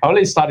 I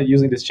only started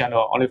using this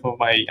channel only for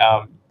my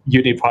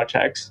uni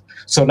projects.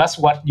 So that's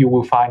what you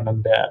will find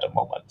on there at the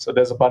moment. So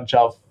there's a bunch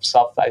of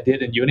stuff I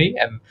did in uni,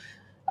 and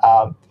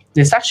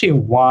there's actually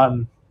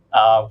one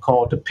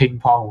called the Ping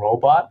Pong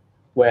Robot,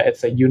 where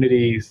it's a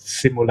Unity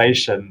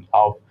simulation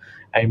of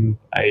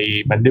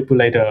a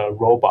manipulator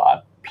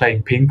robot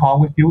playing ping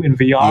pong with you in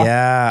VR.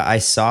 Yeah, I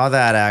saw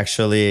that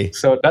actually.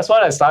 So that's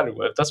what I started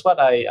with. That's what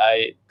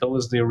that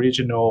was the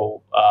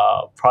original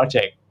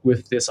project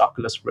with this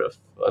Oculus Rift.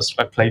 Was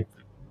I played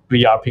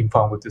VR ping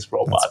pong with this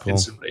robot in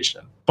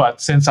simulation. But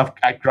since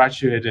I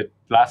graduated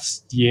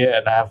last year,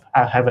 and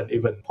I haven't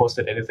even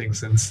posted anything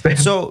since then.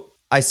 So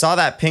I saw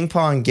that ping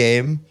pong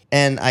game,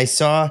 and I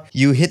saw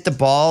you hit the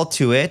ball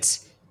to it,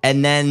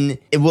 and then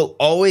it will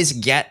always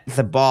get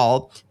the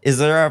ball. Is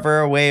there ever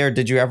a way, or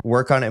did you ever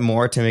work on it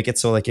more to make it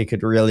so like it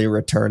could really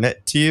return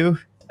it to you?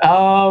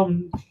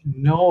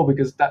 No,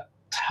 because that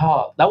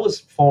was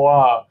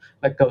for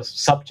like a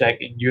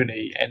subject in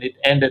uni, and it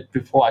ended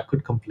before I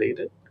could complete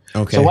it.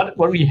 Okay. So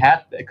what we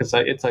had, because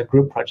it's a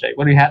group project,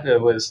 what we had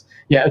was,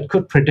 it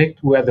could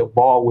predict where the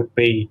ball would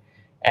be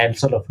and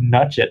sort of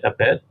nudge it a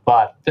bit.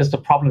 But there's the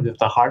problem with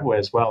the hardware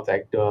as well.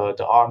 Like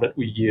the arm that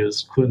we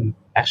use couldn't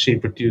actually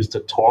produce the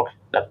torque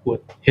that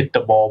would hit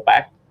the ball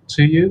back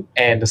to you.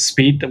 And the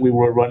speed that we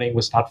were running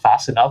was not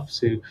fast enough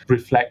to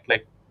reflect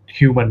like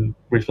human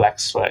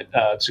reflex, right?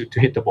 To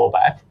hit the ball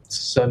back.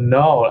 So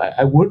no,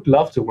 I would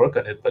love to work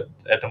on it, but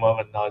at the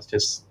moment, no, it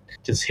just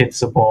hits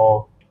the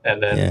ball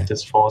and then it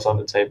just falls on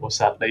the table,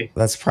 sadly.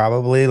 That's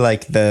probably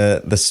like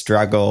the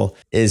struggle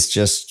is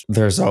just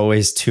there's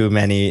always too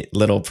many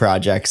little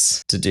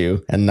projects to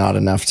do and not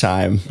enough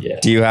time. Yeah.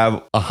 Do you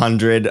have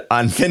 100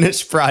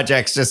 unfinished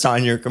projects just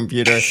on your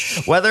computer?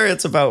 Whether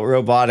it's about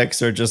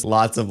robotics or just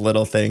lots of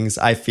little things,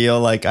 I feel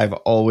like I've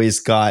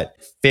always got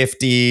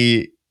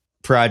 50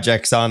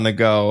 projects on the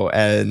go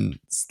and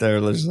they're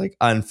just like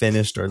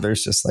unfinished, or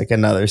there's just like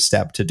another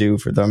step to do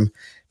for them.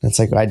 It's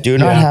like, I do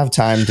not have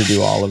time to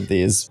do all of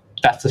these.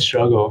 That's the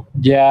struggle.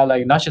 Yeah,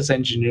 like not just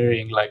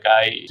engineering, like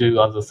I do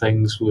other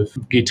things with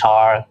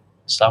guitar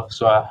stuff.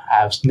 So I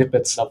have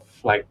snippets of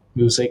like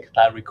music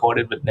that I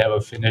recorded but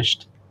never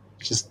finished,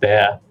 just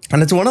there.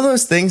 And it's one of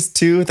those things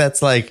too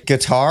that's like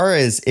guitar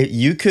is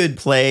you could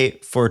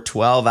play for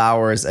 12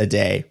 hours a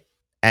day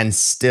and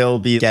still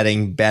be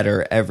getting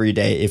better every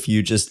day if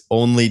you just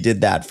only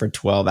did that for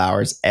 12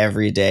 hours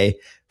every day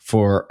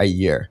for a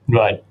year.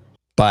 Right.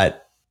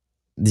 But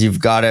you've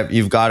got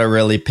to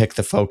really pick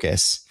the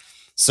focus.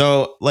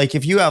 So like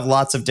if you have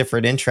lots of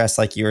different interests,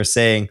 like you were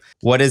saying,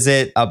 what is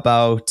it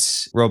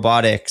about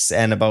robotics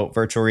and about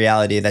virtual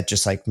reality that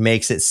just like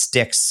makes it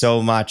stick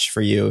so much for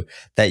you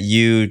that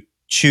you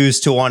choose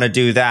to want to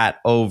do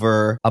that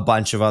over a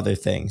bunch of other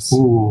things?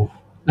 Ooh,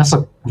 that's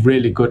a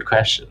really good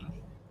question.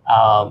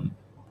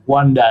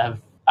 One that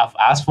I've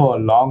asked for a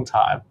long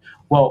time.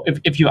 Well,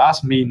 if you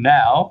ask me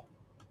now,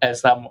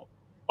 as I'm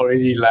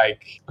already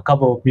like a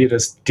couple of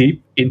meters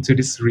deep into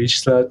this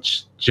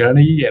research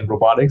journey and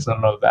robotics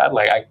and all of that,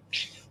 like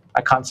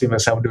I can't see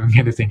myself doing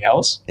anything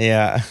else.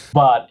 Yeah.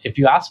 But if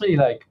you ask me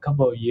like a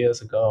couple of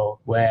years ago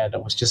when I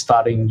was just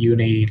starting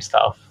uni and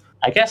stuff,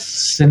 I guess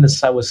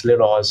since I was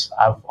little,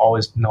 I've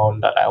always known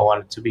that I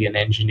wanted to be an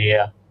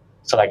engineer.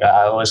 So like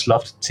I always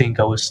loved to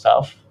tinker with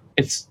stuff.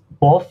 It's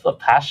both a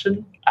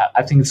passion.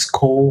 I think it's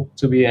cool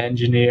to be an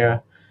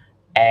engineer,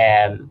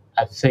 and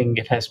I think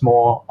it has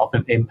more of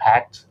an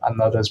impact on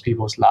other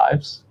people's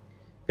lives,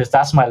 because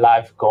that's my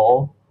life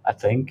goal, I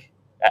think,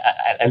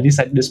 at least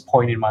at this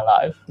point in my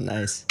life.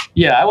 Nice.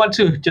 Yeah, I want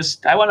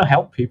to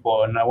help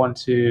people, and I want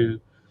to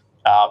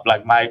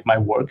like my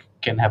work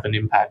can have an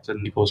impact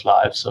on people's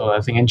lives. So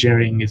I think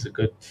engineering is a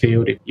good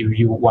field if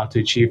you want to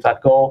achieve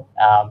that goal.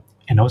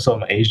 And also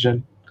I'm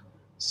Asian,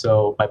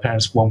 so my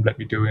parents won't let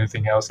me do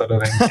anything else other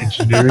than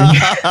engineering.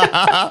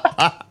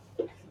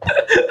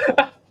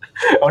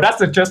 Oh,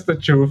 that's just the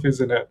truth,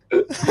 isn't it?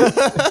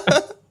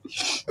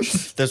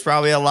 There's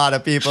probably a lot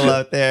of people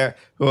out there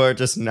who are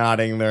just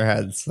nodding their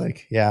heads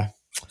like, yeah.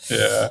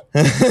 Yeah.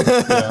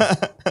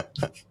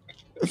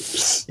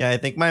 Yeah, I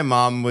think my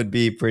mom would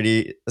be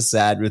pretty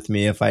sad with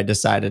me if I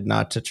decided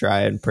not to try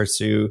and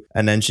pursue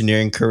an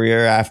engineering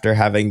career after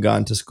having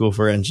gone to school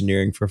for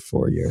engineering for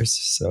 4 years.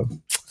 So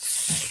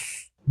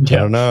I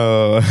don't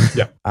know.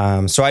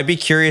 Yeah. So I'd be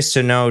curious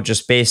to know,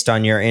 just based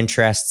on your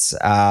interests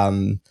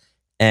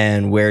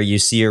and where you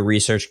see your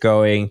research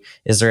going,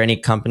 is there any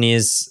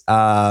companies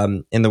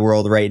in the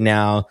world right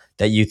now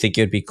that you think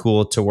it would be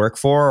cool to work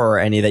for, or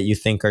any that you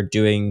think are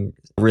doing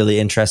really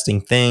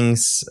interesting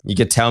things? You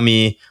could tell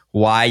me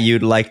why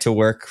you'd like to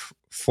work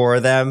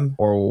for them,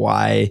 or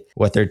why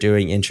what they're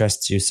doing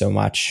interests you so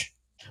much.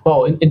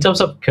 Well, in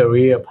terms of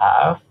career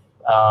path,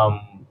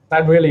 I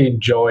really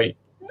enjoy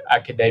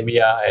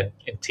academia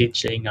and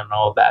teaching and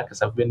all that,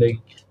 because I've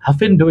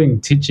been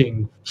doing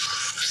teaching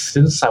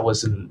since I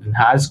was in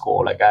high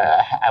school. Like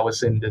I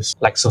was in this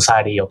like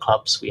society or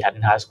clubs we had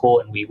in high school,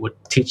 and we would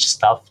teach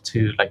stuff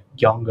to like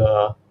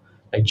younger,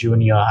 like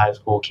junior high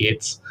school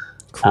kids.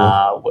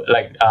 Cool.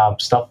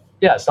 Stuff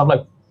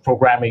like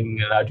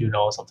programming and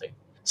Arduino or something.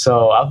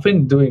 So I've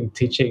been doing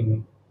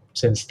teaching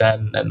since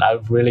then, and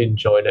I've really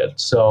enjoyed it.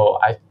 So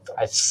I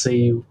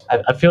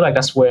feel like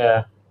that's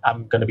where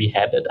I'm gonna be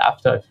headed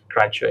after I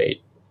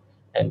graduate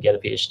and get a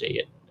PhD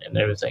and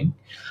everything.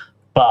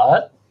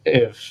 But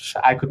if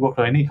I could work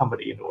for any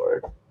company in the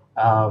world,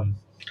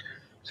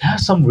 there are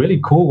some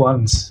really cool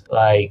ones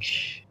like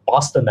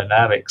Boston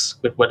Dynamics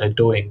with what they're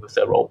doing with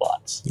their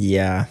robots.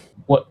 Yeah.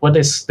 What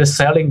is they're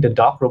selling the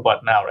dog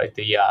robot now, right?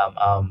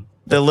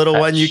 The little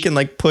one you fetch. can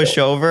like push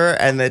over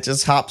and it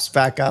just hops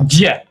back up.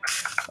 Yeah,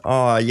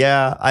 Oh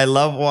yeah, I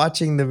love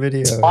watching the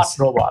videos. Spot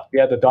robot.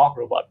 Yeah, the dog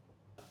robot.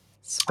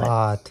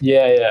 Spot.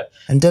 Yeah.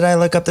 And did I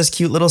look up this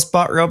cute little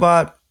Spot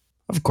robot?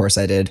 Of course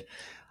I did.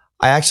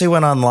 I actually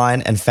went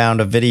online and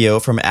found a video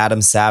from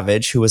Adam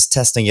Savage, who was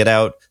testing it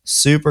out.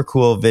 Super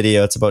cool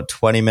video. It's about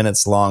 20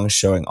 minutes long,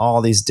 showing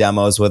all these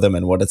demos with him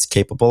and what it's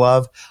capable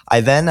of.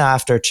 I then,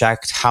 after,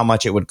 checked how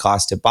much it would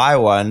cost to buy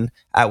one,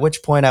 at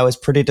which point I was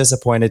pretty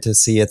disappointed to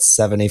see it's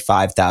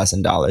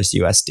 $75,000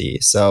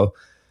 USD. So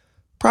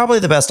probably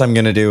the best I'm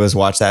going to do is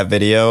watch that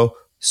video.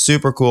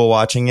 Super cool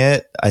watching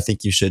it. I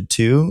think you should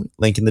too.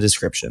 Link in the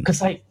description.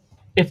 Because like,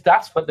 if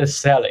that's what they're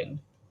selling,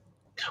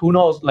 who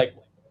knows? Like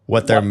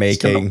What they're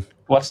making.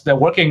 What's they're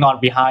working on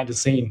behind the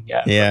scene?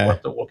 Yeah.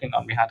 What they're working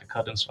on behind the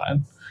curtains,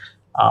 right?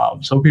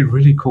 So it'd be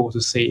really cool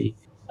to see.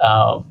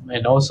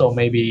 And also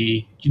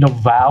maybe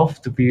Valve,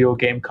 the video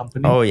game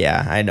company. Oh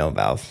yeah, I know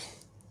Valve.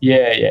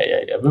 Yeah.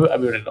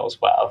 Everyone knows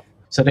Valve.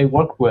 So they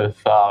work with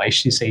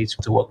HTC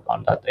to work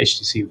on that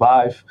HTC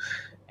Vive,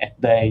 and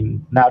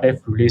then now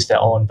they've released their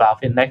own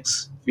Valve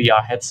Index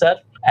VR headset.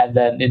 And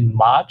then in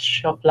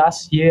March of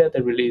last year, they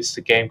released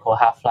a game called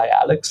Half-Life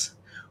Alyx,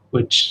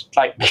 which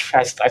like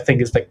I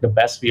think is like the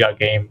best VR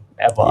game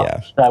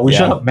ever. Yeah. We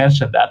should have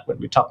mentioned that when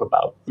we talk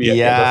about VR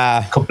games.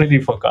 I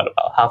completely forgot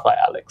about Half-Life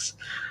Alyx,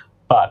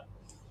 but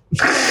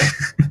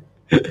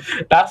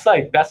that's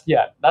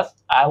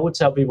I would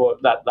tell people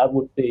that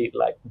would be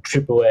like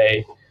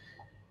AAA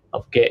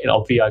of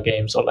VR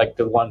games, or like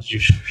the ones you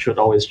should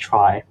always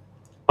try.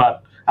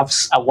 But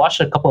I watched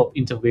a couple of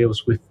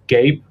interviews with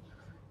Gabe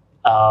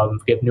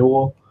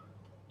Newell,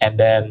 and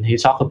then he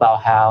talked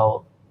about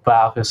how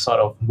Valve has sort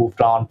of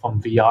moved on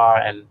from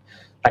VR, and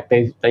like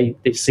they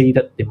see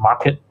that the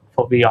market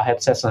for VR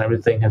headsets and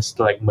everything has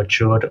like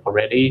matured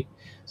already.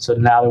 So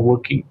now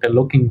they're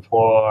looking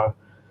for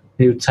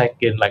new tech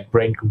in like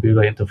brain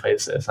computer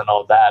interfaces and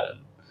all that. And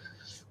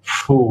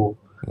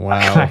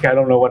wow. like I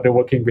don't know what they're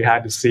working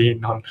behind the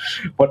scene on,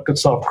 what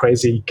sort of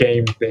crazy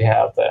game they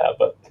have there,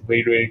 but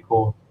really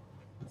cool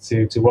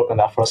to work on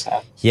that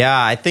firsthand.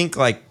 Yeah, I think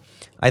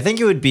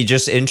it would be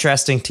just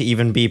interesting to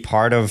even be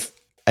part of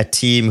a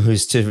team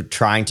who's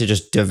trying to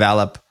just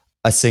develop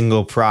a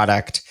single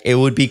product. It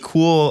would be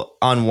cool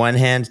on one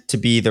hand to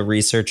be the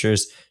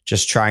researchers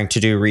just trying to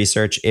do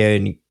research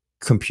in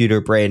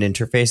computer brain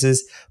interfaces,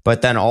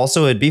 but then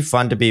also it'd be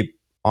fun to be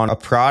on a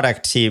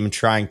product team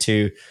trying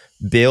to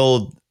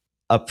build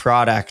a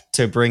product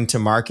to bring to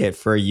market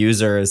for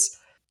users.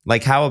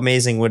 Like, how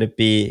amazing would it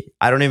be?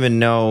 I don't even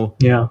know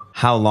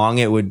how long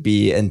it would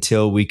be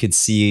until we could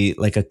see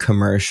like a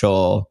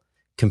commercial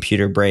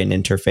computer brain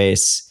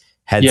interface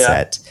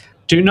headset. Yeah.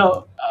 Do you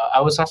know,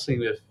 I was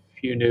asking if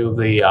you knew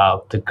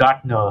the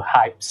Gartner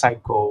hype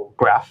cycle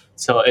graph.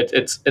 So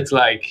it's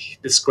like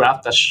this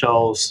graph that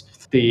shows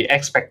the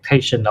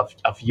expectation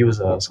of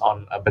users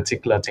on a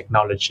particular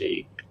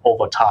technology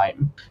over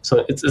time.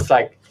 So it's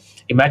like,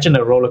 imagine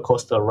a roller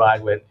coaster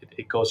ride when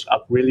it goes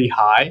up really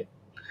high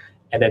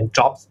and then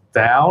drops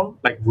down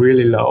like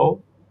really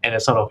low, and it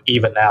sort of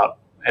even out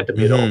at the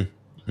middle.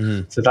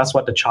 Mm-hmm. So that's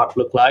what the chart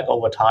looked like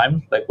over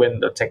time. Like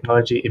when the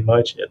technology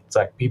emerged, it's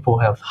like people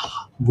have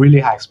really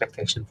high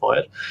expectation for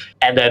it,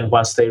 and then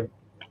once they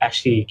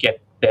actually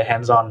get their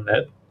hands on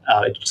it,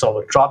 it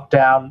sort of dropped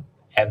down,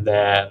 and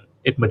then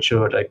it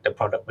matured. Like the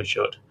product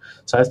matured.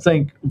 So I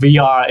think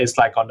VR is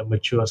like on the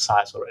mature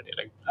side already.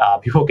 Like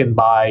people can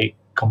buy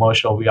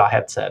commercial VR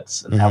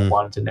headsets and have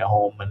ones in their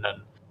home and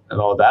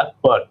all that,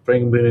 but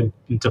bringing brain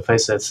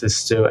interfaces is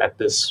still at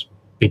this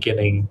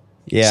beginning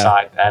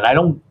side, and I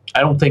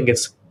don't think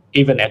it's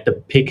even at the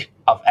peak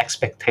of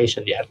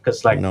expectation yet,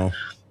 because like not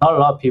a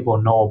lot of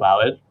people know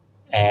about it,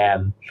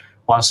 and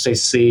once they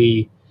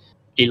see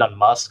Elon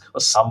Musk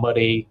or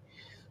somebody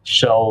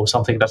show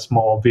something that's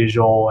more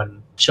visual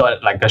and show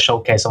it like a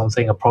showcase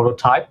something, a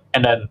prototype,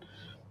 and then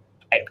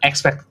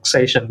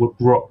expectation would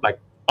like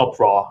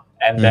uproar,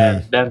 and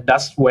then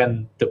that's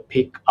when the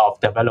peak of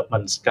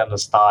development's gonna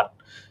start,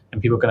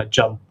 and people are gonna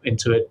jump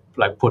into it,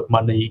 like put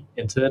money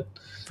into it.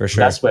 For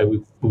sure. That's where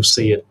we will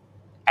see it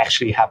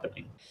actually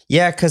happening.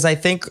 Yeah, because I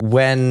think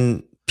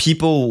when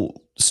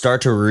people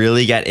start to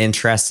really get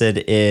interested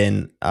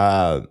in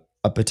a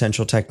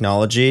potential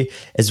technology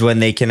is when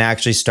they can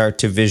actually start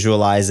to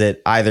visualize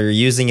it, either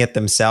using it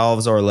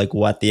themselves or like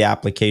what the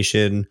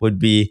application would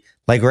be.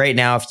 Like right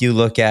now, if you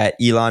look at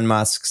Elon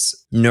Musk's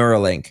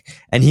Neuralink,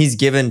 and he's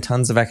given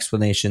tons of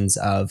explanations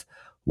of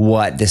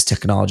what this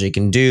technology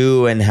can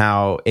do and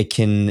how it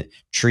can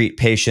treat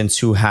patients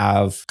who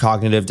have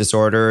cognitive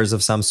disorders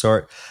of some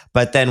sort.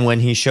 But then when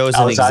he shows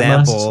an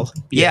example,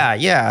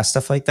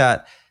 stuff like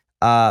that.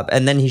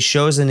 And then he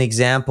shows an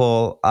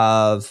example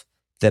of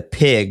the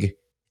pig,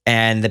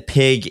 and the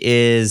pig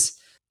is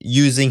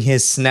using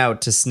his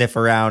snout to sniff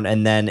around,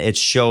 and then it's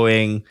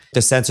showing the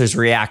sensors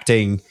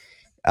reacting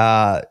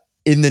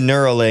in the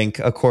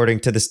Neuralink according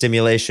to the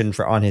stimulation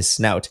on his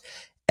snout.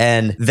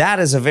 And that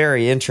is a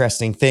very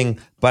interesting thing,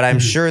 but I'm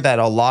sure that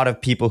a lot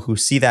of people who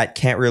see that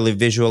can't really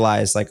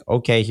visualize, like,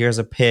 okay, here's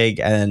a pig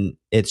and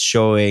it's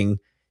showing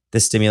the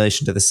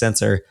stimulation to the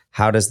sensor.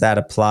 How does that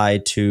apply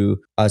to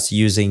us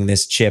using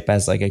this chip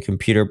as like a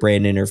computer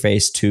brain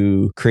interface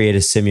to create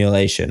a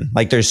simulation?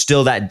 Like there's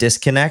still that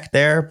disconnect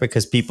there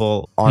because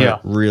people aren't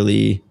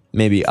really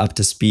maybe up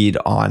to speed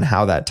on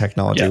how that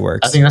technology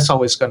works. I think that's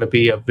always going to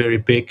be a very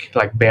big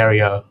like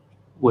barrier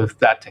with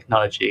that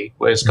technology,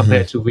 whereas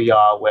compared to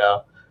VR,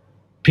 where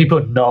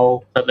people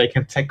know that they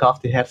can take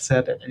off the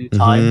headset at any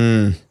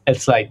time.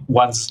 It's like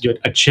once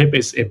a chip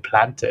is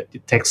implanted,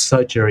 it takes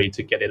surgery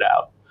to get it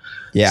out.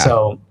 Yeah.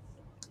 So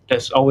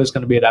there's always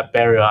going to be that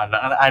barrier. And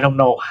I don't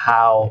know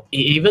how,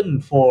 even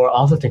for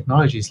other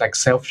technologies like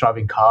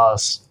self-driving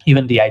cars,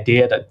 even the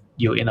idea that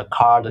you're in a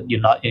car that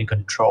you're not in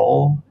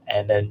control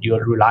and then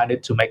you're relying on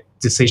it to make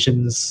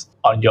decisions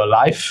on your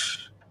life,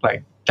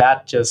 like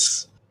that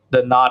just,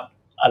 they're not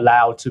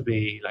allowed to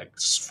be like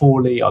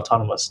fully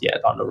autonomous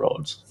yet on the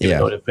roads, even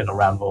though they've been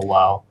around for a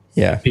while.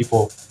 Yeah.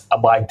 People are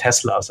buying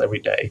Teslas every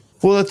day.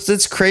 Well,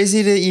 it's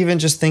crazy to even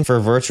just think for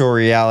virtual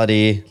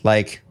reality,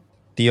 like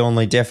the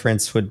only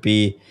difference would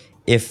be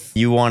if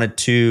you wanted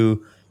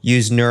to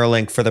use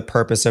Neuralink for the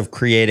purpose of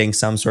creating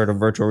some sort of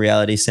virtual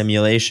reality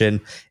simulation,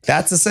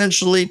 that's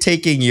essentially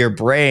taking your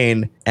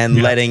brain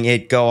and letting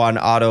it go on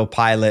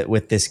autopilot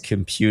with this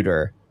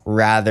computer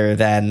rather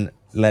than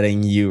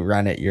letting you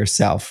run it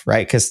yourself,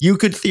 right? Because you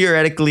could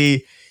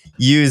theoretically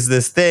use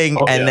this thing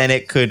and then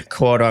it could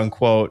quote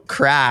unquote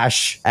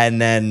crash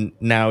and then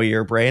now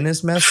your brain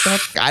is messed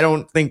up. I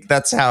don't think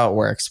that's how it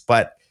works,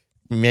 but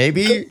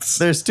maybe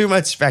there's too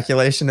much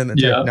speculation in the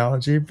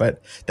technology,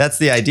 but that's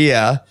the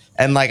idea.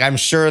 And like, I'm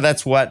sure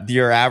that's what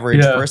your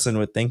average person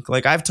would think.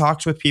 Like I've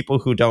talked with people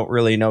who don't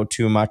really know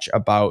too much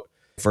about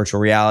virtual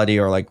reality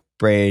or like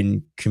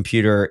brain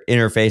computer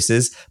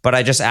interfaces, but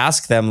I just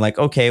ask them like,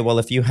 okay, well,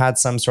 if you had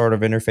some sort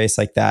of interface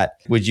like that,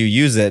 would you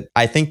use it?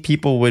 I think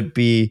people would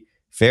be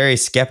very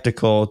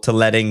skeptical to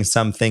letting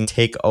something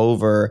take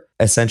over,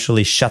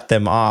 essentially shut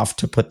them off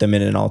to put them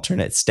in an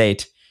alternate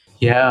state.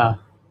 Yeah,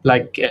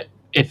 like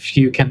if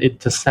you can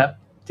intercept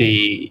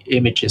the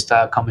images that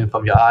are coming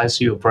from your eyes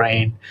to your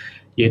brain,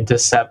 you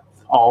intercept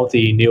all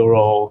the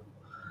neural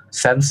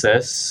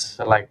senses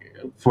like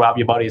throughout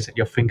your body, at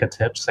your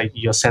fingertips, like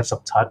your sense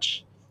of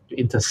touch, you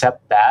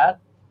intercept that,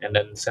 and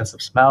then sense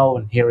of smell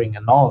and hearing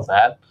and all of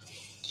that.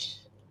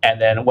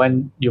 And then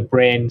when your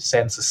brain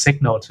sends a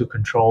signal to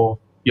control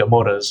your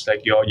motors,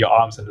 like your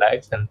arms and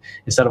legs, and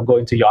instead of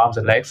going to your arms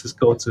and legs, just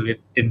go to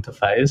its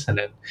interface, and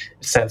then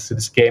it sends to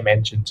this game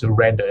engine to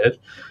render it.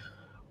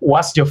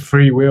 What's your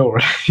free will,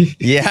 right?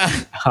 Yeah.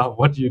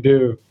 What do you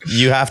do?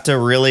 You have to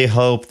really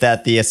hope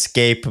that the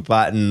escape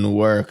button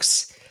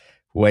works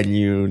when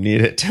you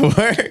need it to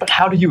work. But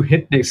how do you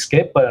hit the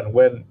escape button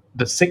when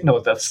the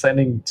signals that's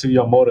sending to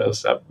your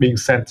motors are being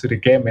sent to the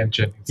game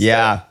engine instead?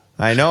 Yeah,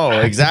 I know,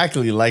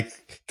 exactly. Like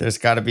there's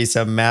got to be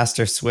some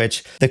master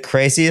switch. The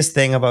craziest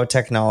thing about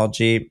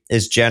technology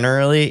is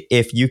generally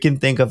if you can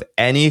think of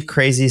any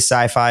crazy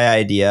sci-fi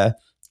idea,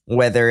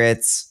 whether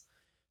it's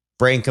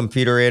brain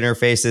computer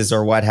interfaces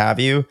or what have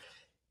you,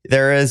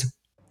 there is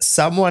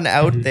someone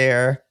out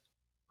there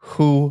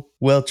who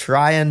will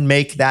try and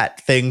make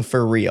that thing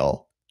for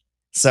real.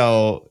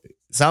 So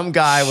some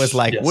guy was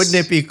like, wouldn't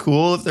it be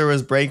cool if there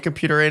was brain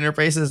computer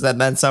interfaces? And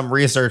then some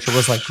researcher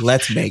was like,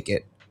 let's make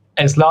it.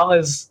 As long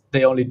as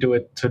they only do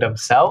it to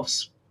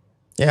themselves,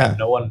 and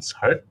no one's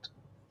hurt,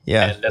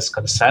 and there's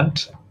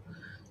consent.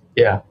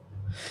 Yeah.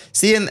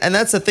 See, and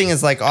that's the thing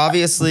is like,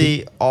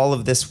 obviously all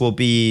of this will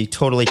be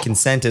totally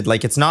consented.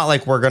 Like, it's not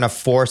like we're going to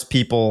force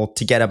people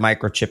to get a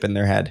microchip in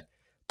their head,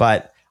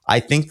 but I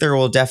think there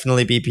will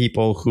definitely be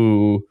people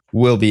who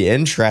will be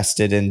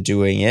interested in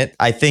doing it.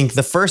 I think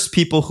the first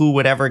people who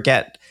would ever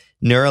get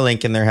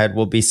Neuralink in their head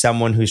will be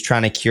someone who's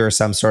trying to cure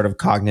some sort of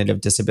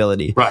cognitive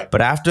disability. Right.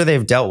 But after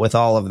they've dealt with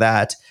all of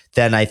that,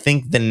 then I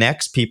think the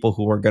next people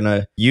who are going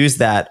to use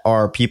that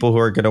are people who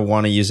are going to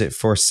want to use it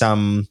for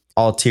some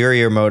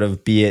ulterior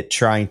motive, be it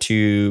trying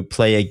to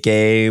play a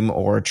game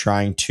or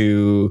trying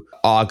to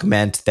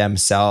augment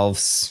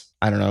themselves.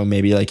 I don't know,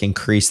 maybe like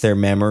increase their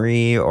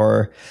memory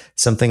or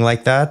something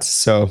like that.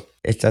 So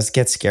it does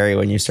get scary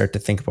when you start to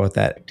think about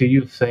that. Do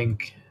you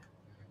think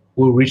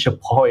we'll reach a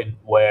point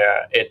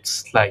where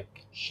it's like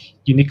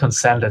you need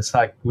consent? It's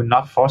like we're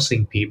not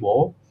forcing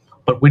people,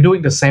 but we're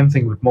doing the same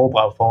thing with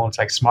mobile phones,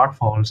 like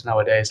smartphones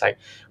nowadays. Like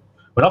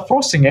we're not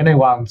forcing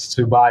anyone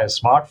to buy a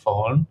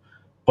smartphone,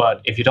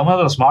 but if you don't have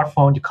a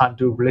smartphone, you can't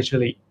do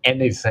literally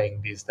anything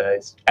these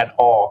days at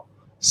all.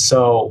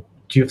 So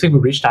do you think we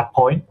reached that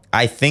point?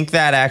 I think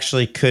that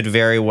actually could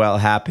very well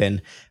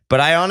happen. But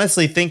I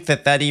honestly think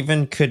that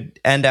even could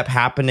end up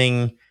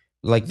happening,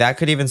 like that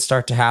could even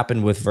start to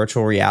happen with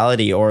virtual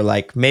reality, or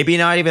like maybe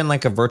not even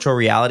like a virtual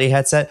reality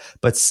headset,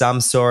 but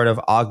some sort of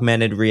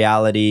augmented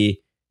reality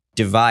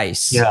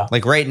device. Yeah.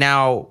 Like right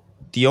now,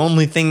 the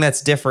only thing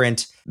that's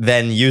different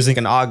than using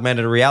an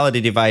augmented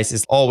reality device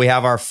is, we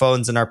have our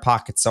phones in our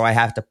pockets, so I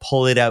have to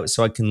pull it out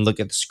so I can look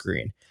at the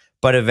screen.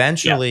 But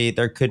eventually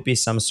there could be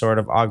some sort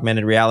of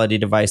augmented reality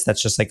device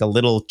that's just like a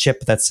little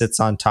chip that sits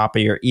on top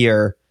of your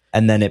ear,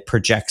 and then it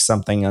projects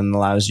something and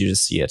allows you to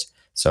see it.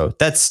 So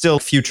that's still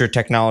future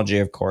technology,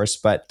 of course,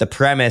 but the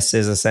premise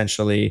is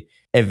essentially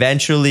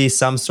eventually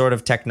some sort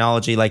of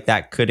technology like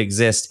that could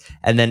exist.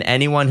 And then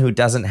anyone who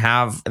doesn't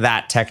have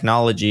that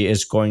technology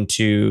is going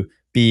to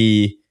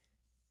be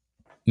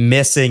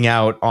missing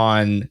out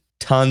on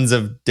tons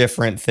of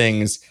different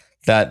things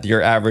that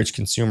your average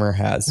consumer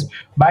has.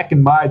 Back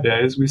in my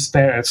days, we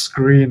stare at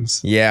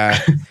screens. Yeah.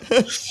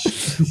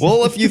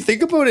 Well, if you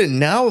think about it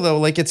now, though,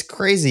 like it's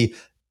crazy.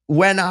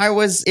 When I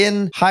was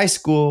in high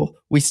school,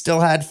 we still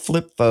had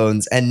flip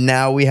phones, and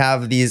now we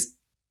have these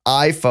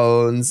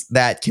iPhones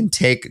that can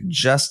take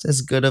just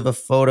as good of a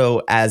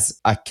photo as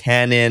a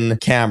Canon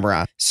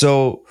camera.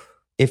 So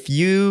if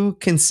you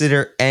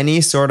consider any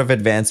sort of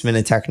advancement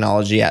in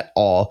technology at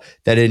all,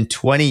 that in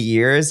 20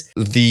 years,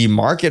 the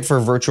market for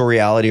virtual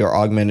reality or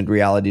augmented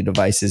reality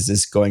devices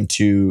is going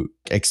to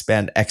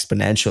expand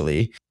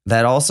exponentially.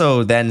 That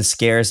also then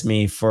scares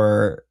me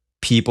for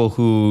people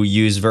who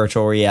use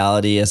virtual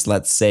reality as,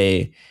 let's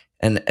say,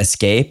 an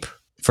escape.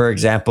 For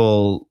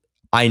example,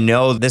 I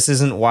know this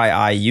isn't why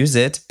I use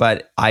it,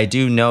 but I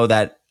do know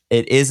that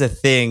it is a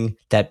thing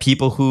that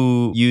people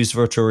who use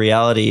virtual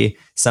reality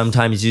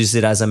sometimes use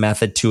it as a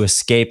method to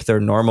escape their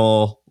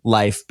normal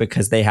life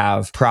because they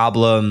have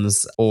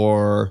problems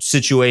or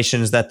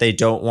situations that they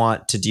don't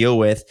want to deal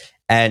with.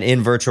 And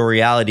in virtual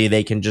reality,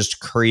 they can just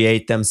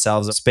create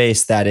themselves a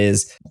space that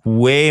is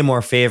way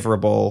more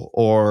favorable,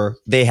 or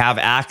they have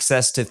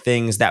access to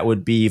things that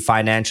would be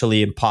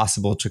financially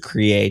impossible to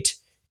create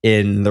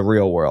in the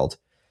real world.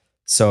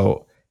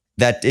 So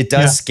that it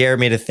does scare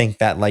me to think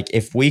that, like,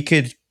 if we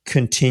could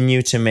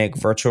continue to make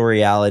virtual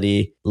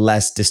reality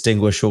less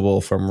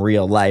distinguishable from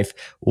real life,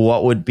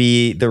 what would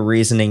be the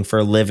reasoning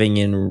for living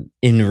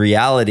in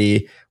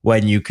reality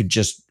when you could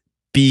just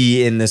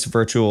be in this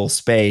virtual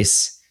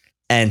space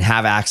and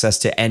have access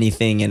to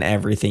anything and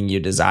everything you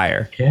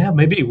desire? Yeah,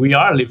 maybe we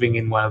are living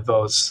in one of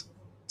those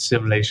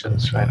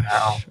simulations right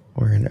now.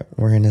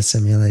 We're in a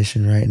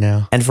simulation right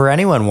now. And for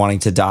anyone wanting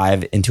to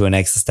dive into an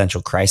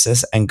existential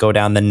crisis and go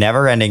down the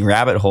never-ending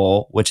rabbit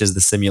hole, which is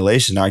the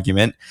simulation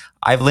argument,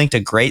 I've linked a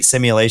great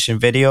simulation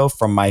video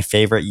from my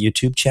favorite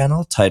YouTube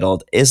channel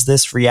titled "Is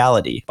This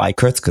Reality?" by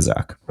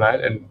Kurzgesagt.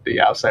 Right, and the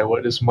outside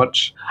world is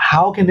much.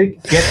 How can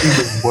it get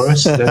even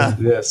worse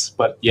than this?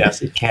 But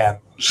yes, it can.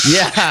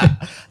 Yeah,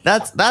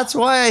 that's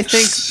why I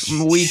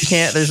think we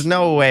can't. There's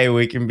no way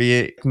we can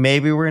be.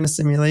 Maybe we're in a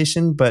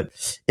simulation, but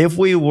if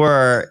we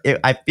were,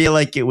 I feel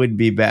like it would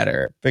be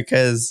better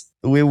because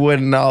we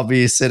wouldn't all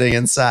be sitting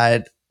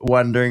inside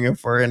wondering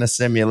if we're in a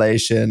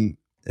simulation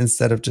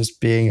instead of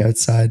just being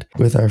outside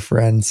with our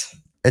friends.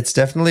 It's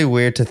definitely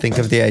weird to think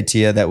of the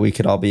idea that we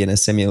could all be in a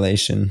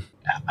simulation.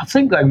 I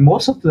think like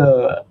most of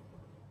the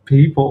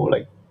people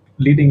like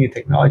leading in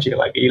technology,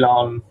 like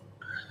Elon,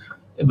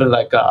 even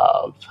like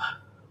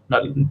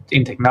not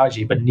in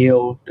technology, but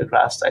Neil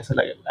deGrasse Tyson,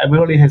 like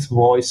everybody has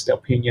voiced their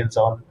opinions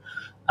on,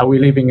 are we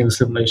living in a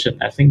simulation?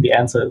 I think the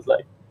answer is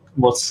like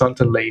most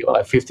certainly, or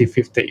like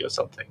 50-50 or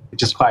something,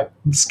 which is quite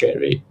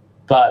scary.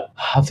 But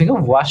I think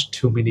I've watched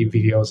too many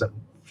videos and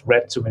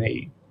read too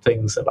many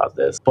things about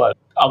this, but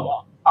I'm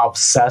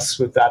obsessed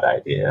with that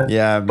idea.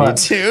 Yeah, me but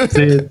too.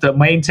 the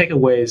main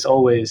takeaway is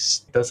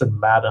always, it doesn't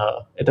matter.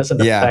 It doesn't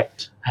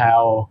affect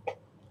how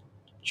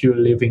you're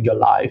living your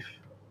life,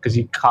 because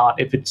you can't,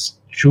 if it's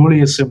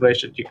truly a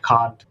simulation, you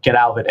can't get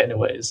out of it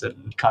anyways, and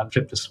you can't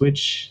flip the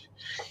switch.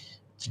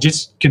 You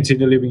just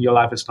continue living your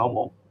life as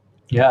normal.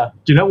 Yeah,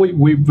 you know,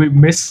 we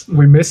missed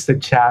the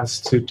chance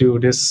to do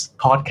this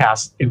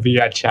podcast in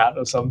VR chat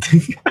or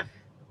something.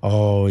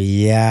 Oh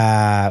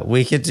yeah,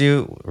 we could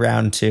do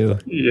round 2.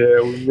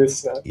 Yeah, we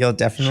missed that. You'll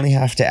definitely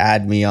have to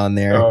add me on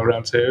there. Oh,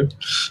 round 2.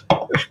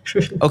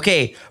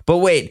 Okay, but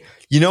wait,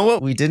 you know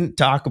what we didn't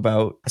talk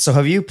about? So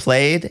have you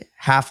played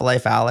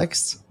Half-Life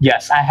Alyx?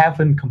 Yes, I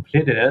haven't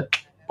completed it,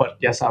 but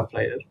yes, I've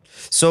played it.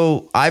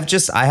 So I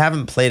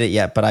haven't played it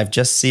yet, but I've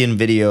just seen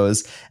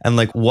videos and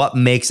like what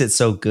makes it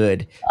so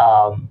good.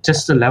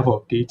 Just the level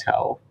of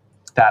detail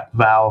that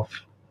Valve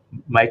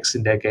makes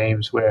in their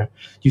games, where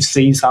you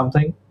see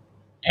something,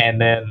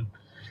 and then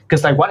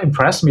because like what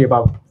impressed me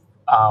about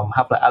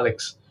Half-Life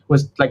Alyx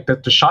was like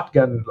the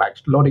shotgun, like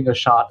loading a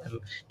shot, and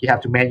you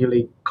have to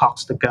manually cock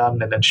the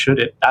gun and then shoot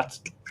it.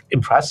 That's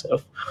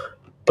impressive.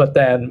 But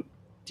then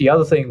the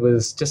other thing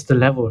was just the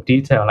level of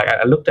detail. Like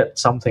I looked at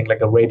something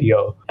like a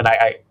radio, and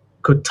I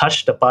could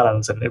touch the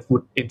buttons, and it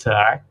would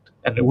interact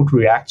and it would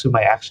react to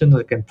my actions.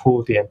 I can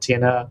pull the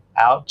antenna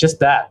out.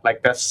 Just that,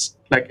 like that's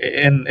like,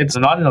 and it's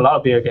not in a lot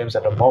of video games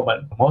at the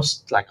moment.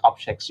 Most like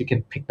objects, you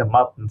can pick them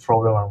up and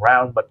throw them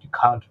around, but you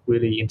can't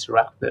really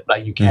interact with it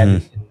like you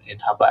can in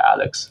Half-Life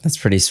Alyx. That's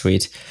pretty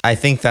sweet. I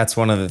think that's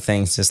one of the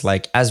things, just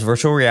like as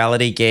virtual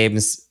reality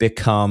games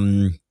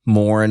become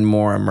more and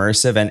more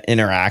immersive and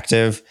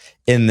interactive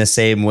in the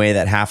same way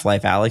that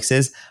Half-Life Alyx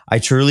is, I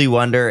truly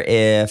wonder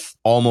if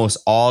almost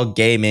all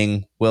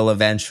gaming will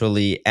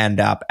eventually end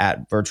up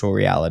at virtual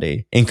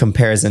reality in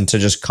comparison to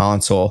just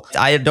console.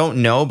 I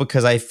don't know,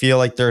 because I feel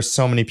like there's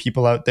so many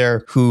people out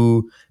there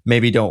who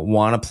maybe don't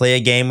want to play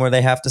a game where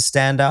they have to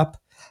stand up.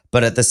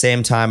 But at the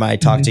same time, I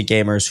talk to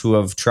gamers who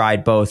have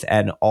tried both,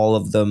 and all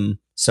of them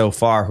so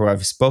far who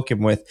I've spoken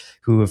with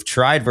who have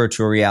tried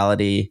virtual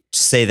reality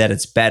say that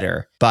it's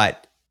better.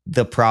 But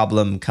the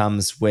problem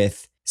comes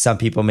with some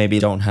people maybe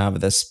don't have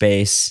the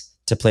space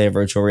to play a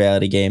virtual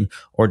reality game,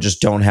 or just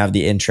don't have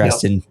the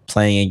interest in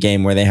playing a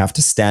game where they have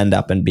to stand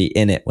up and be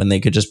in it when they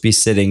could just be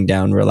sitting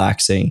down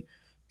relaxing.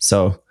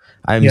 So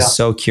I'm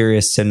so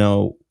curious to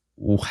know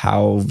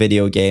how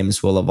video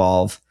games will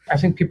evolve. I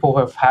think people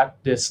have had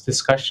this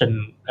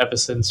discussion ever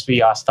since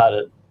VR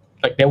started.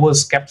 Like there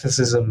was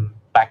skepticism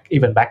back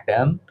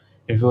then.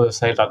 People would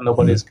say that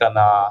nobody's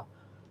gonna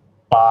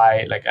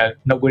buy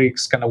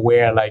nobody's gonna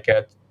wear like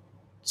a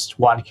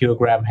 1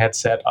 kilogram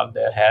headset on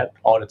their head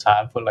all the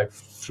time for like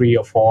 3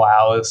 or 4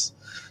 hours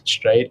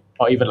straight,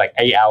 or even like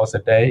 8 hours a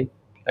day.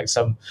 Like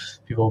some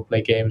people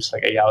play games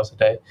like 8 hours a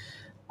day.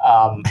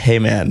 Hey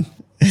man,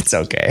 it's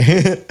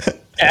okay.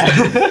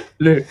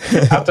 Look,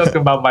 I'm talking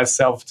about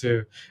myself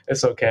too.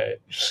 It's okay.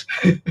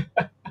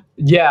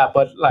 Yeah,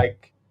 but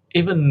like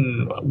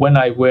even when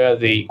I wear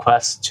the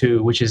Quest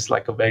 2, which is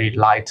like a very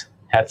light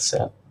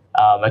headset,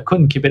 I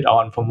couldn't keep it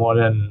on for more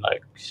than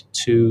like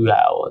 2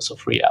 hours or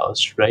 3 hours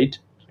straight.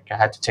 Like I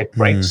had to take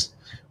breaks.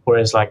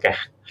 Whereas like,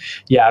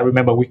 I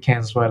remember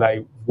weekends when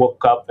I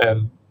woke up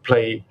and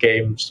play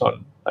games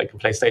on like a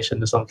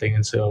PlayStation or something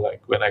until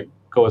like when I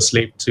go to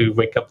sleep to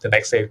wake up the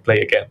next day to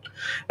play again.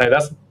 Like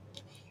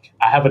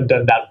I haven't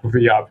done that with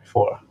VR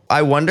before.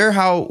 I wonder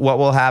what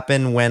will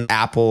happen when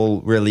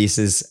Apple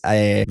releases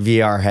a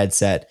VR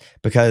headset,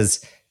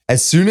 because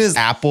as soon as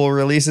Apple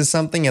releases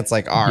something, it's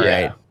like, all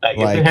right. Like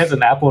if it has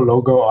an Apple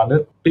logo on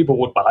it, people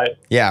would buy it.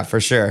 Yeah, for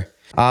sure.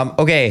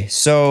 Okay,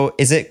 so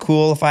is it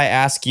cool if I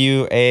ask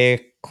you a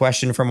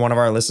question from one of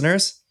our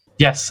listeners?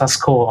 Yes, that's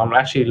cool. I'm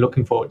actually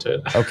looking forward to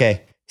it.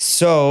 Okay,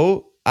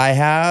 so I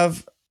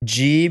have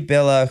G.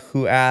 Billa,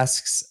 who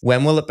asks,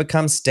 when will it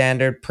become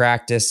standard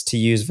practice to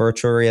use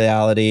virtual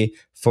reality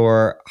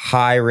for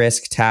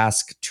high-risk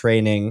task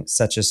training,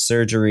 such as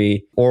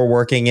surgery, or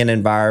working in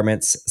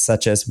environments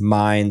such as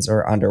mines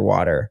or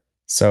underwater?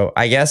 So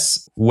I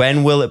guess,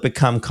 when will it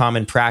become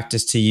common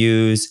practice to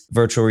use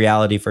virtual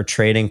reality for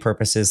training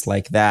purposes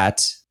like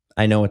that?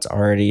 I know it's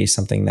already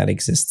something that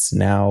exists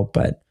now,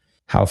 but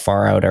how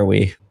far out are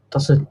we?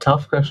 That's a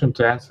tough question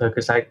to answer,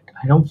 because I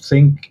don't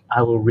think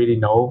I will really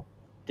know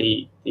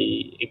the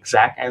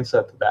exact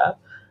answer to that.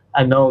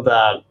 I know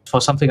that for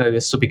something like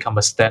this to become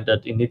a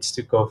standard, it needs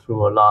to go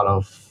through a lot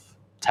of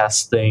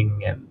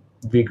testing and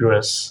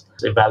vigorous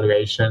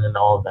evaluation and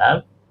all of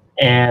that.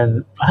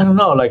 And I don't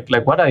know, like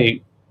what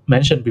I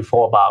mentioned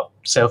before about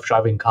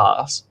self-driving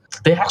cars,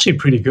 they're actually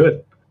pretty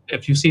good.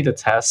 If you see the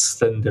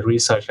tests and the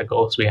research that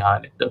goes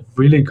behind it, they're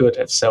really good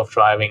at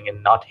self-driving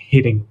and not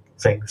hitting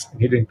things,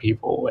 hitting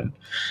people, and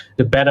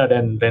they're better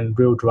than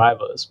real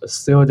drivers, but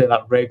still they're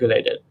not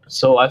regulated.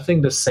 So I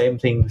think the same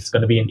thing is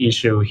going to be an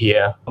issue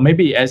here.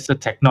 Maybe as the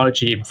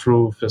technology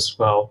improves as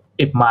well,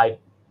 it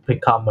might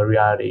become a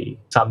reality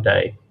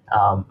someday.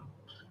 But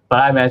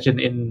I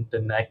imagine in the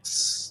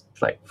next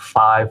like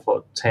 5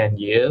 or 10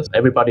 years,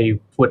 everybody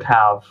would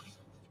have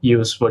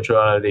used virtual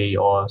reality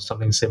or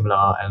something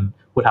similar and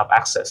would have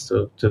access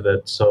to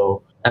that.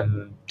 So,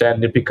 and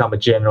then it become a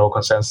general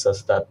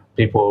consensus that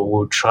people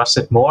will trust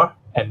it more,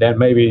 and then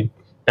maybe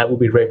that will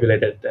be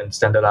regulated and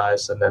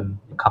standardized and then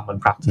common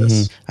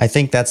practice. I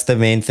think that's the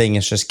main thing,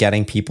 is just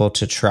getting people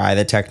to try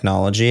the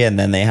technology, and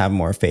then they have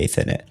more faith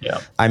in it.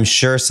 Yeah. I'm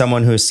sure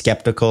someone who's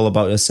skeptical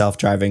about a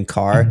self-driving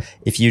car,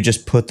 if you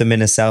just put them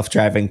in a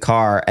self-driving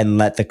car and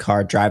let the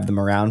car drive them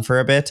around for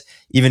a bit,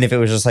 even if it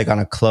was just like on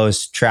a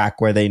closed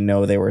track where they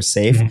know they were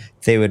safe,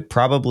 they would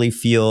probably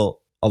feel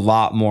a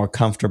lot more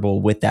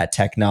comfortable with that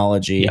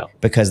technology Yeah.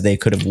 because they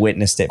could have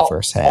witnessed it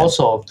firsthand.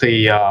 Also,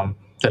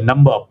 the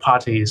number of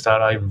parties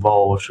that are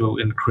involved will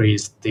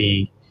increase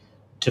the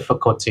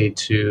difficulty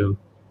to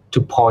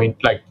point.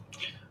 Like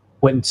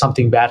when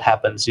something bad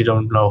happens, you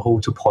don't know who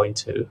to point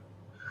to.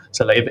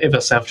 So like if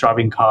a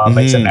self-driving car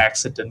makes an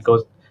accident,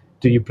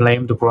 do you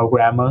blame the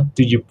programmer?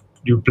 Do you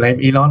blame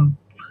Elon?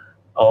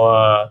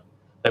 Or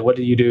like what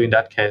do you do in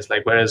that case?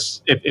 Like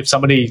whereas if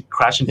somebody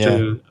crash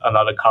into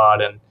another car,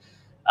 then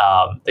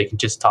they can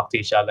just talk to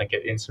each other and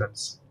get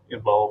insurance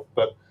involved.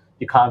 But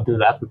you can't do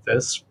that with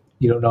this.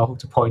 You don't know who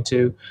to point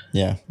to.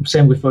 Yeah.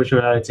 Same with virtual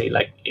reality.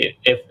 Like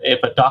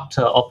if a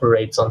doctor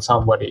operates on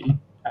somebody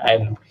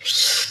and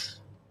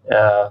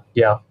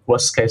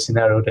worst case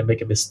scenario, they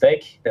make a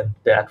mistake, then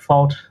they're at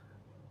fault.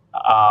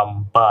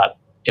 But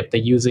if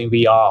they're using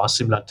VR or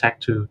similar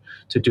tech to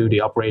do the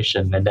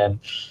operation, and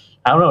then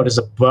I don't know, there's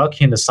a bug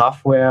in the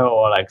software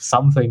or like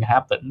something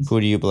happens.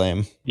 Who do you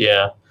blame?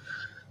 Yeah.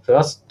 So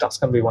that's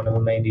gonna be one of the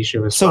main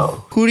issues as So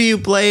well. who do you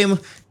blame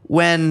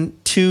when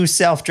two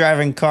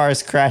self-driving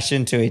cars crash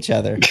into each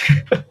other?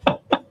 I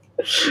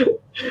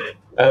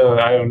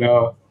don't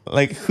know.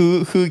 Like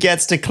who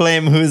gets to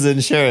claim whose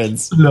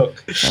insurance?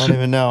 Look, I don't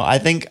even know. I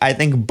think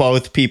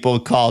both people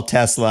call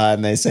Tesla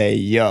and they say,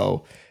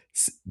 "Yo,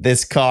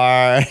 this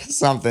car,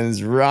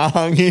 something's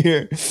wrong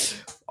here.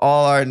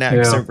 All our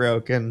necks are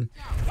broken."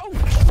 Oh,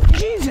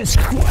 Jesus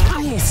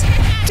Christ.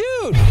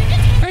 Dude,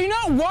 are you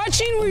not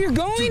watching where you're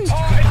going?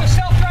 Oh, it's a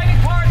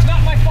self-driving car. It's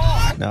not my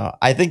fault. No,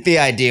 I think the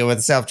idea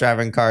with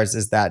self-driving cars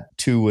is that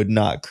two would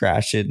not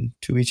crash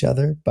into each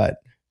other, but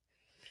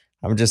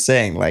I'm just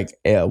saying, like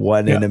a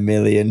 1 in a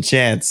million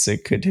chance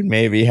it could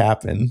maybe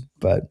happen.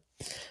 But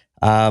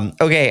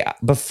okay,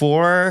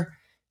 before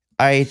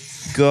I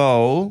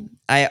go,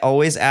 I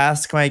always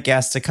ask my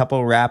guests a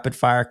couple rapid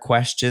fire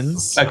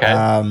questions.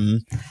 Okay.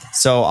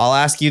 So I'll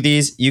ask you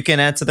these. You can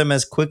answer them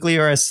as quickly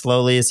or as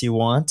slowly as you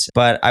want.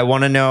 But I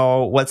want to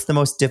know, what's the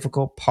most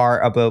difficult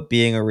part about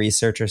being a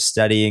researcher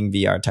studying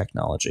VR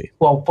technology?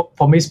 well,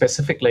 for me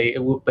specifically,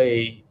 it would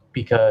be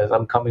because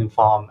I'm coming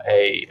from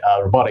a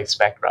robotics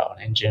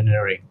background,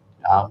 engineering.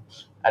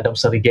 I don't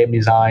study game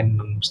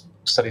design,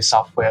 study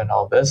software and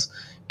all this.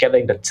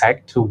 Getting the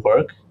tech to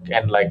work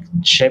and like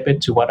shape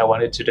it to what I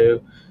wanted to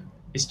do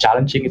is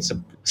challenging. It's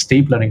a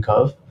steep learning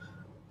curve,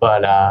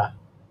 but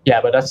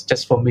but that's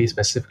just for me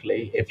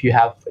specifically. If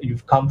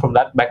you've come from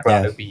that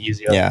background, it'd be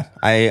easier. Yeah,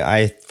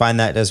 I find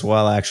that as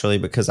well, actually,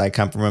 because I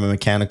come from a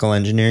mechanical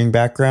engineering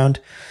background.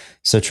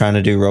 So trying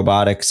to do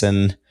robotics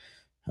and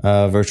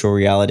virtual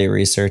reality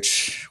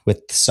research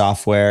with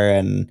software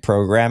and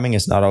programming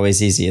is not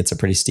always easy. It's a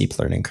pretty steep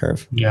learning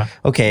curve. Yeah.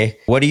 Okay.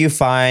 What do you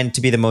find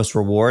to be the most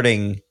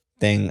rewarding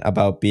thing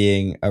about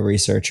being a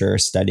researcher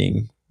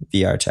studying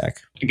VR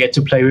tech? You get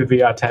to play with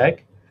VR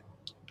tech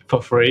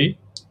for free.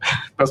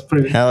 That's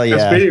pretty. Hell yeah.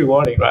 That's pretty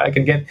rewarding, right? I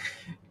can get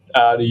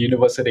the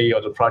university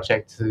or the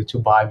project to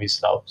buy me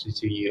stuff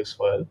to use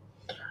for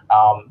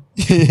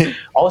it.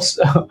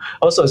 Also,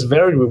 it's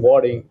very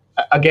rewarding.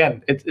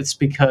 Again, it's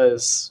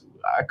because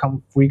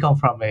we come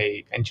from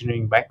a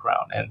engineering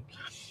background, and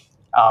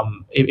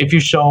if you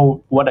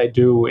show what I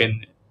do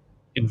in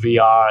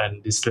VR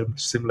and these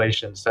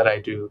simulations that I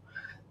do,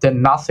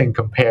 then nothing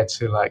compared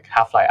to like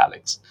Half-Life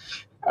Alyx.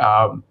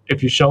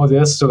 If you show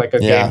this to like a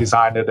game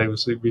designer, they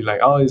would be like,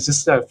 "Oh, is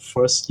this a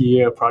first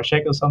year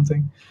project or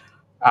something?"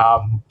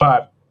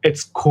 But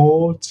it's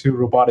cool to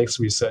robotics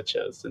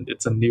researchers, and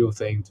it's a new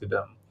thing to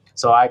them.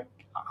 So I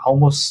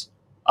almost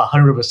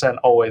 100%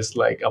 always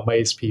like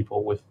amaze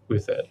people with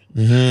it.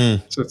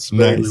 Mm-hmm. So it's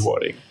very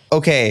rewarding.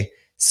 Okay,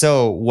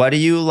 so what do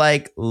you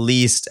like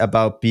least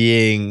about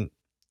being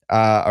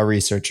a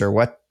researcher?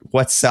 What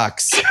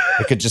sucks?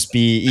 It could just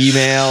be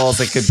emails.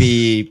 It could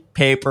be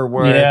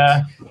paperwork.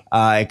 Yeah.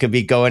 It could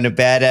be going to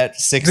bed at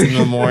 6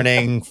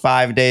 a.m,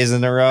 5 days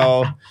in a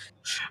row.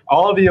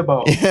 All of the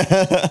above.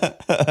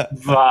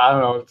 But I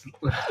don't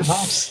know.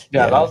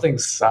 A lot of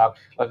things suck,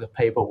 like the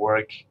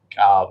paperwork,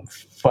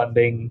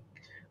 funding.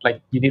 Like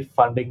you need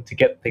funding to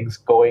get things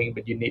going,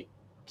 but you need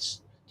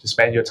to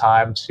spend your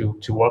time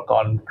to work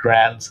on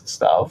grants and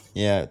stuff.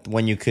 Yeah,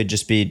 when you could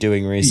just be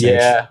doing research.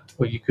 Yeah,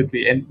 or you could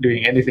be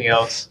doing anything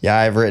else. Yeah,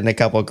 I've written a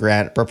couple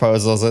grant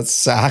proposals. It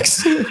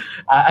sucks.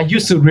 I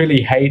used to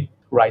really hate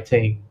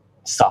writing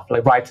stuff,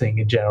 like writing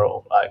in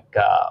general, like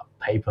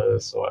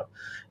papers or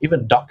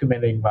even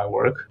documenting my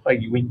work.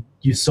 Like when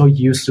you're so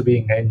used to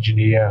being an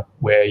engineer,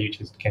 where you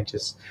just can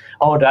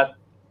that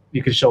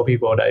you can show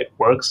people that it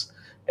works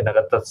and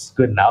that's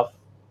good enough.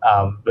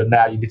 But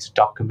now you need to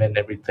document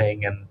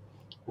everything and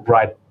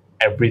write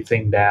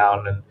everything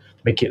down and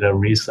make it a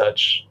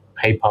research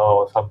paper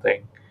or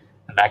something,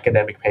 an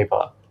academic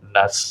paper. And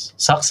that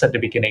sucks at the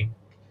beginning.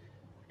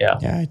 Yeah,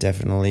 I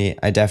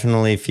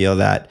definitely feel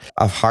that.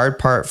 A hard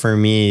part for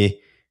me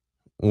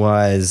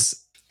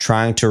was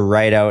trying to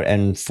write out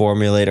and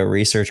formulate a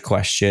research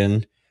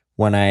question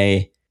when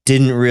I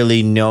didn't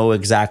really know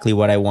exactly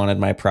what I wanted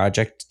my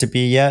project to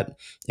be yet.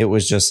 It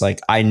was just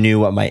like I knew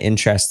what my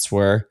interests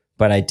were,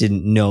 but I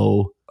didn't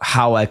know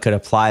how I could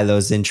apply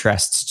those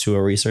interests to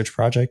a research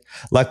project.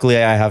 Luckily,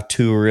 I have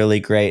two really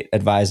great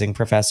advising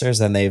professors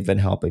and they've been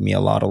helping me a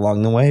lot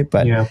along the way,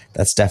 but Yeah.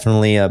 that's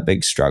definitely a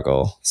big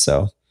struggle.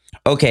 So,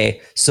 okay.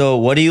 So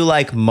what do you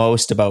like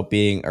most about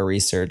being a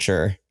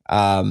researcher?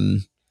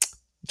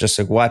 Just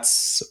like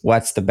what's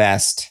the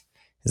best?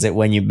 Is it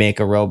when you make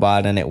a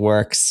robot and it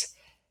works?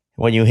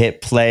 When you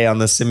hit play on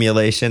the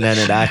simulation and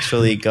it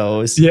actually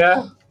goes?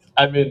 Yeah,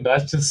 I mean,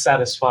 that's just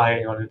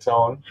satisfying on its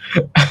own.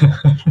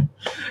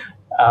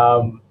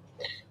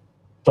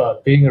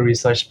 But being a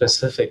researcher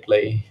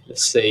specifically,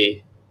 let's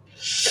see.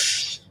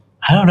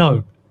 I don't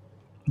know.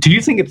 Do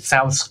you think it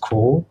sounds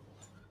cool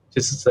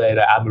just to say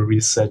that I'm a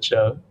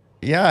researcher?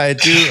 Yeah, I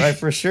do. I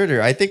for sure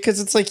do. I think because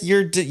it's like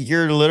you're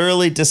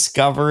literally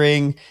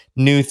discovering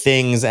new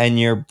things and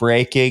you're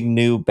breaking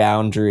new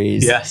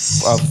boundaries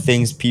Yes. of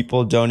things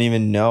people don't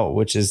even know,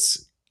 which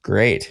is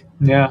great.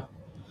 Yeah.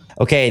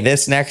 Okay,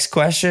 this next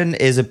question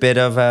is a bit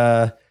of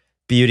a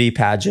beauty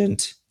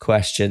pageant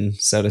question,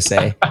 so to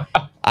say.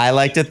 I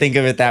like to think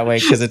of it that way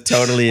because it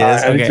totally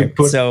is. I need to Okay,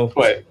 put, so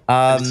wait,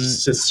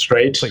 it's just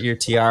straight. put your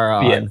tiara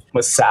on. Yeah,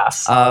 with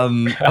sass.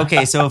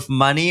 Okay, so if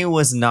money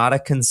was not a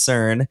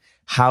concern,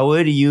 how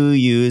would you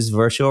use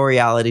virtual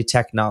reality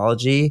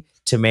technology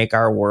to make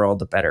our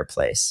world a better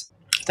place?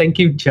 Thank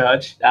you,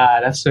 Judge.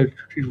 That's a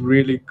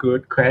really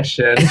good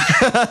question.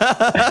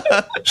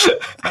 I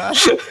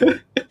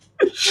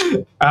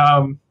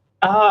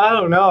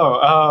don't know.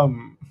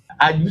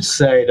 I would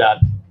say that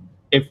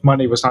if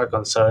money was not a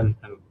concern,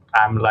 and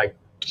I'm like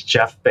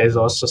Jeff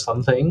Bezos or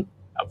something,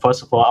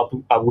 first of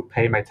all, I would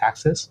pay my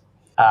taxes.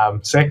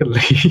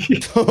 Secondly,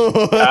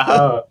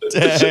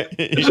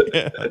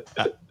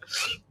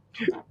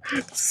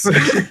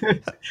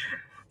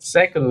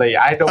 secondly,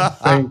 I don't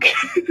think.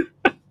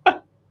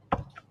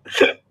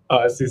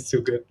 Oh, this is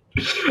too good.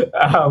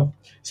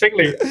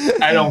 Secondly,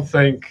 I don't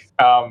think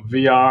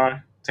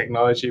VR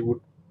technology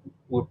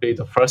would be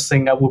the first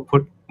thing I would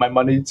put my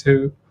money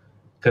to,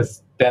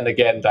 because then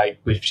again, like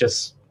with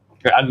just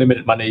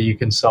unlimited money, you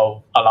can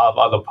solve a lot of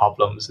other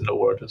problems in the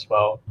world as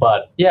well.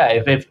 But yeah,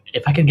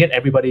 if I can get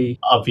everybody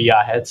a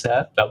VR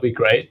headset, that'd be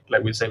great.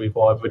 Like we said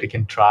before, everybody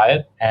can try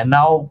it. And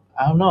now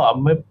I don't know, I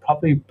might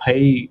probably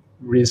pay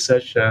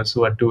researchers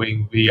who are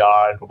doing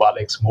VR and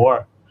robotics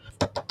more.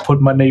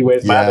 Put money where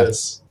it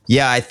matters.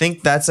 Yeah, I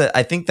think that's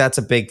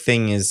a big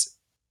thing is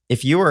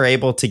if you were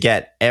able to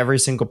get every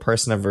single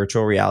person a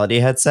virtual reality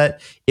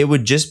headset, it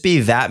would just be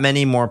that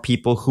many more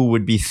people who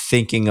would be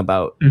thinking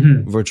about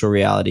virtual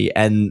reality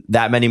and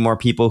that many more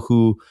people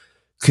who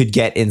could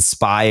get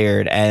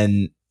inspired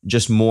and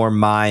just more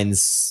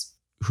minds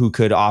who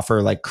could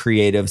offer like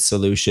creative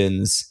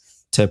solutions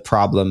to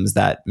problems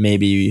that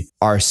maybe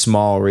our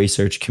small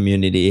research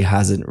community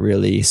hasn't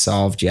really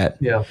solved yet.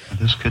 Yeah.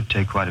 This could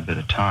take quite a bit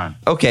of time.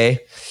 Okay.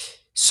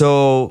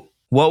 So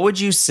what would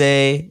you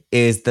say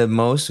is the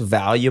most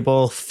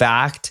valuable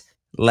fact,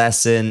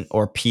 lesson,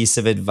 or piece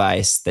of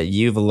advice that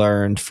you've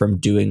learned from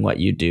doing what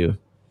you do?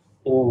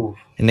 Ooh.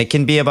 And it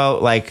can be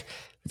about like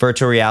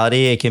virtual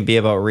reality. It can be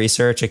about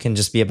research. It can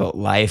just be about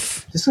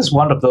life. This is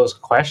one of those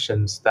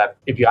questions that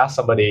if you ask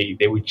somebody,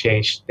 they would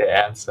change their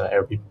answer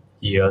every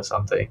year or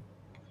something.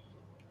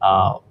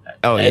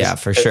 Yeah,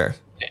 for sure.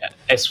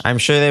 I'm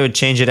sure they would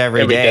change it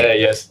every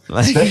day. Yes.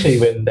 Especially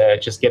when they're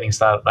just getting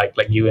started, like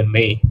you and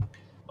me.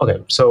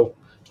 Okay, so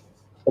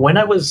when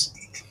I was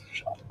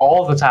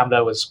all the time that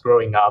I was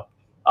growing up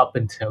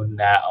until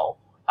now,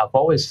 I've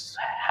always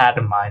had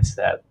a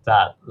mindset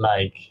that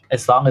like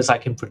as long as I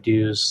can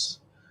produce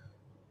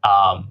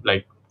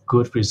like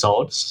good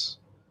results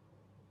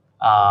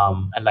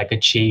and like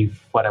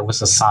achieve what I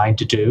was assigned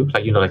to do,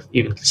 like like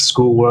even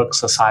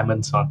schoolworks,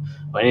 assignments, or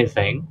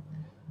anything,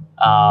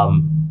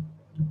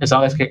 as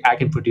long as I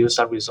can produce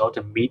that result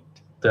and meet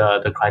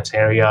the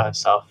criteria and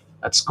stuff,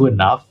 that's good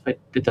enough.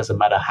 It doesn't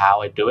matter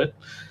how I do it.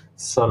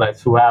 So like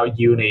throughout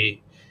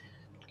uni,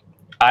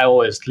 I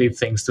always leave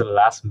things to the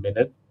last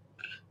minute,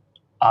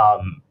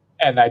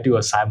 and I do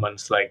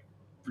assignments like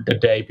the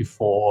day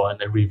before and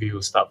then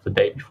review stuff the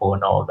day before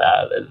and all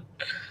that,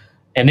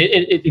 and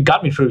it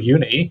got me through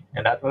uni,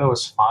 and that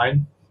was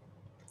fine.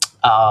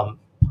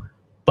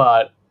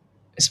 But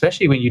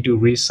especially when you do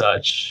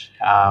research,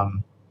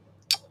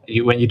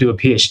 when you do a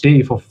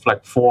PhD for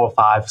like 4,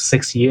 5,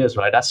 6 years,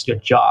 right? That's your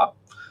job.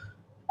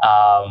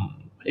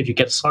 If you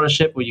get a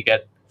scholarship or you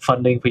get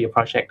funding for your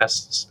project,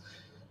 that's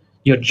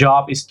your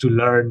job is to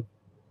learn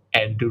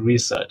and do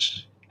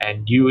research,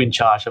 and you in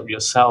charge of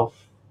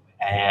yourself,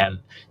 and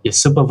your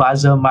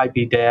supervisor might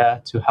be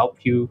there to help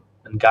you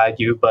and guide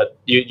you, but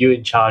you're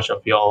in charge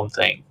of your own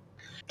thing.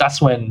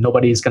 That's when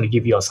nobody is going to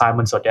give you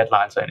assignments or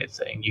deadlines or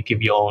anything. You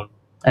give your own.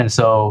 And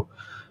so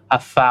I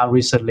found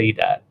recently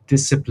that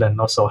discipline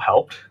also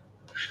helped.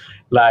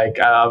 Like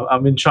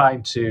I've been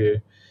trying to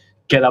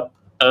get up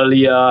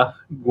earlier,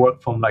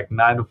 work from like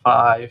 9 to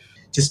 5.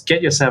 Just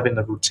get yourself in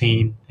the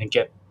routine and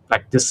get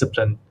like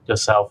discipline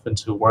yourself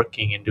into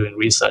working and doing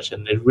research,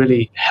 and it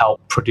really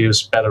helped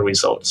produce better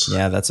results.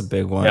 Yeah, that's a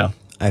big one. Yeah.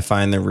 I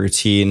find the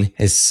routine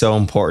is so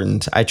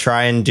important. I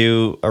try and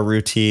do a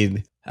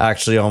routine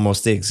actually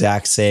almost the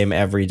exact same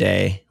every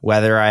day.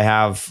 Whether I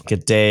have a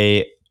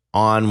day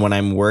on when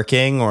I'm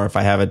working or if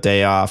I have a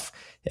day off,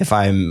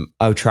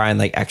 I'll try and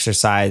like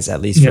exercise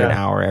at least for an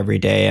hour every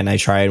day. And I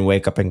try and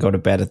wake up and go to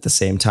bed at the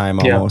same time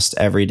almost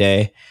every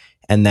day.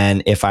 And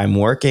then if I'm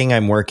working,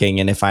 I'm working.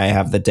 And if I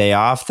have the day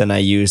off, then I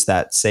use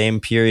that same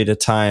period of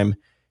time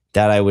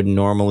that I would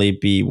normally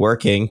be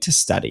working to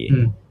study.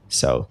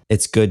 So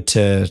it's good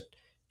to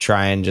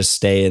try and just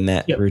stay in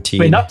that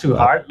routine. I mean, not too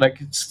hard. Like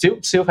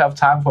still have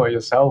time for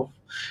yourself.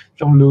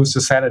 Don't lose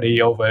your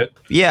sanity over it.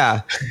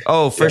 Yeah.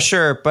 Oh, for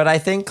sure. But I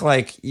think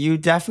like you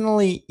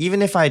definitely,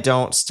 even if I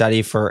don't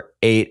study for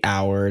 8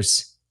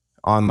 hours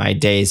on my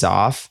days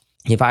off,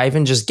 if I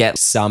even just get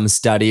some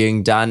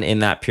studying done in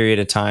that period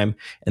of time,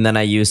 and then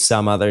I use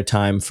some other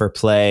time for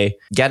play,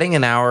 getting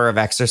an hour of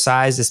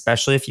exercise,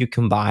 especially if you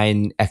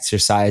combine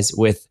exercise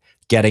with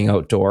getting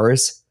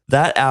outdoors,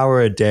 that hour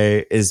a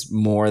day is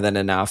more than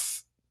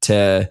enough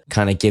to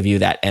kind of give you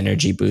that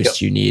energy boost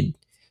you need.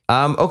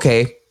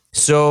 Okay.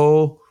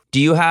 So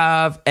do you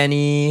have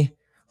any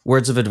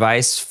words of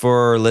advice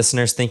for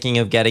listeners thinking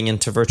of getting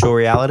into virtual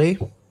reality?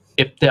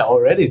 If they're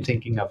already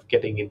thinking of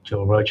getting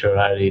into virtual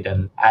reality,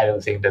 then I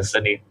don't think there's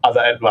any other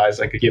advice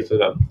I could give to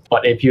them.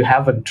 But if you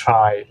haven't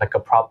tried like a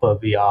proper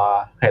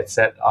VR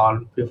headset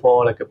on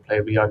before, like a play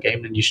VR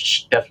game, then you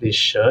definitely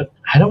should.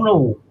 I don't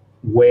know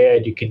where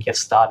you can get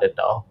started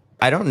though.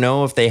 I don't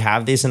know if they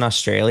have these in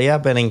Australia,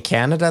 but in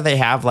Canada, they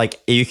have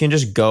like, you can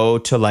just go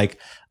to like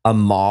a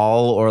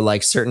mall or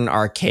like certain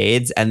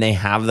arcades and they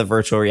have the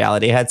virtual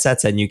reality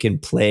headsets and you can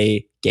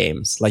play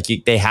games. Like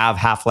they have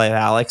Half-Life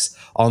Alyx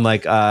on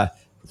like a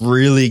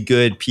really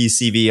good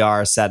PC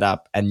VR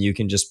setup and you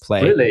can just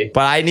play. Really?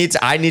 But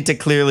I need to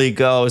clearly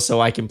go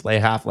so I can play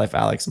Half-Life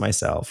Alyx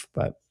myself.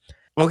 But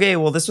okay,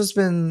 well this has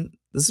been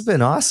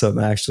awesome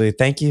actually.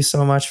 Thank you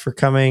so much for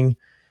coming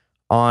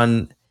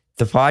on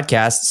the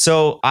podcast.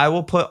 So I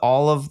will put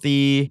all of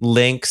the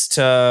links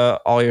to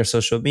all your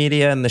social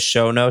media in the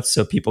show notes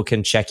so people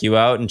can check you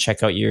out and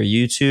check out your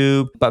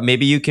YouTube. But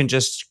maybe you can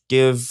just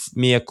give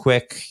me a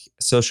quick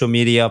social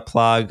media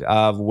plug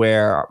of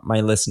where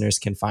my listeners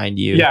can find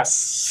you. Yes.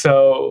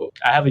 So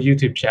I have a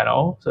YouTube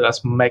channel. So that's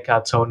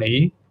Mecha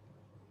Tony.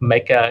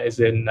 Mecha is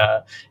in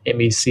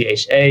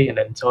MECHA and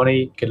then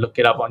Tony. You can look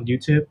it up on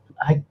YouTube.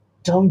 I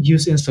don't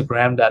use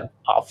Instagram that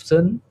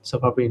often, so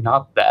probably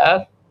not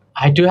that.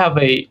 I do have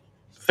a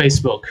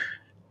Facebook,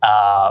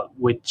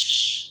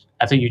 which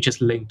I think you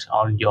just linked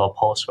on your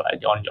post,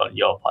 right? On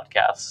your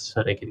podcast,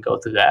 so they can go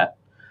to that.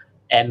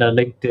 And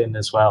LinkedIn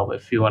as well,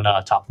 if you want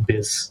to talk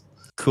biz.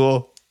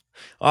 Cool.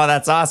 Oh,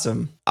 that's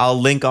awesome. I'll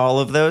link all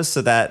of those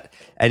so that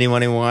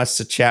anyone who wants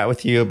to chat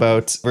with you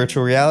about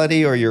virtual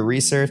reality or your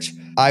research.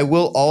 I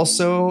will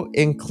also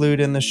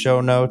include in the show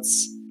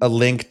notes a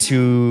link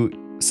to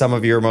some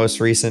of your most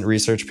recent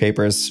research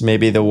papers,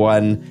 maybe the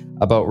one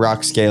about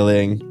rock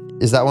scaling.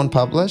 Is that one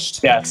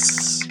published?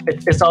 Yes,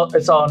 it's on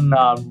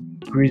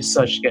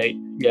ResearchGate.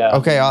 Yeah.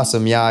 Okay,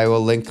 awesome. Yeah,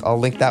 I'll link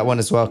that one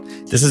as well.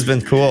 This has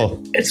been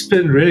cool. It's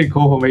been really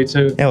cool for me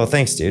too. Yeah, well,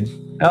 thanks, dude.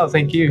 Oh,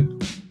 thank you.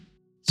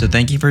 So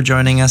thank you for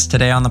joining us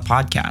today on the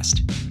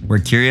podcast, where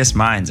curious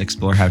minds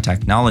explore how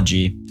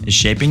technology is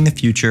shaping the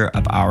future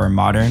of our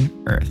modern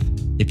Earth.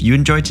 If you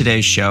enjoyed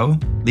today's show,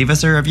 leave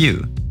us a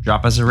review,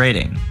 drop us a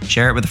rating,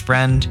 share it with a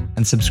friend,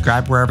 and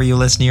subscribe wherever you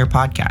listen to your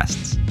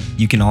podcasts.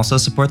 You can also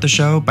support the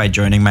show by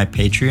joining my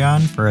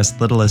Patreon for as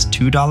little as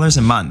 $2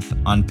 a month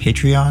on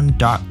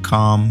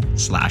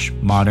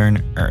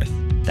patreon.com/Modern Earth.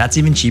 That's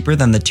even cheaper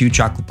than the 2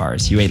 chocolate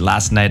bars you ate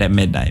last night at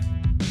midnight.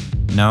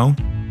 No?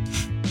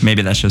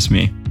 Maybe that's just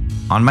me.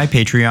 On my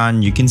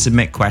Patreon, you can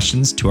submit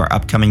questions to our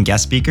upcoming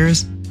guest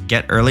speakers,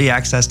 get early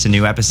access to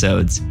new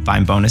episodes,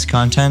 find bonus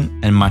content,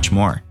 and much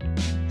more.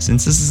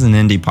 Since this is an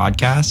indie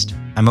podcast,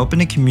 I'm open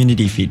to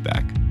community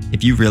feedback.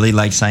 If you really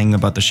like something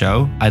about the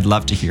show, I'd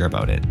love to hear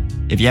about it.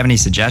 If you have any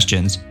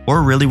suggestions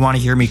or really want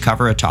to hear me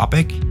cover a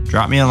topic,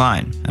 drop me a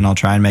line and I'll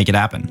try and make it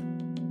happen.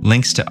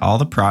 Links to all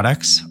the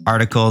products,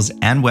 articles,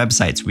 and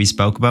websites we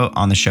spoke about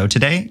on the show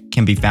today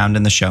can be found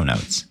in the show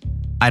notes.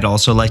 I'd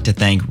also like to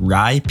thank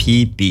Rai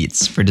P.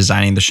 Beats for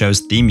designing the show's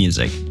theme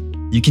music.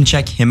 You can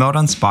check him out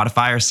on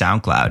Spotify or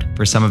SoundCloud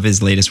for some of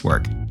his latest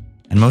work.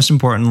 And most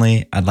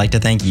importantly, I'd like to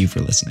thank you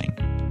for listening.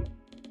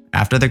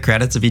 After the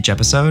credits of each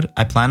episode,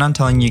 I plan on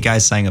telling you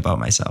guys something about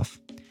myself.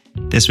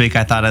 This week,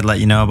 I thought I'd let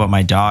you know about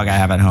my dog I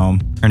have at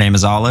home. Her name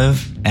is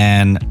Olive,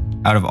 and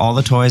out of all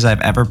the toys I've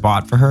ever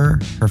bought for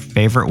her, her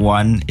favorite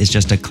one is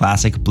just a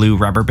classic blue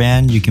rubber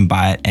band you can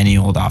buy at any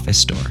old office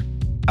store.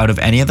 Out of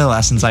any of the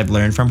lessons I've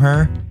learned from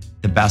her,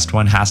 the best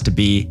one has to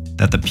be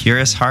that the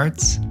purest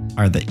hearts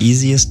are the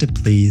easiest to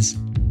please.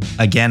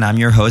 Again, I'm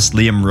your host,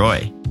 Liam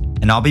Roy,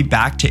 and I'll be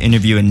back to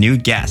interview a new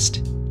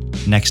guest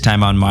next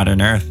time on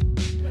Modern Earth.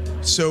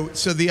 So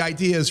the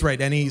idea is, right,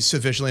 any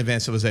sufficiently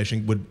advanced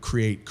civilization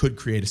could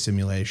create a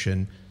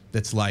simulation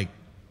that's like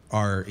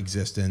our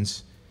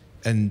existence.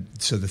 And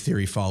so the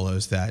theory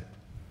follows that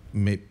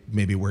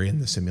maybe we're in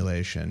the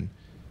simulation.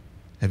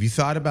 Have you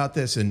thought about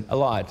this? And a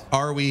lot.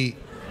 Are we...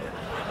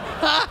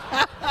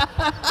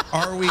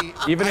 Are we?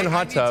 Even in I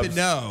hot need tubs. to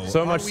know.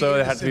 So Are much we so in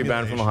it a had to be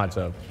banned from a hot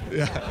tub.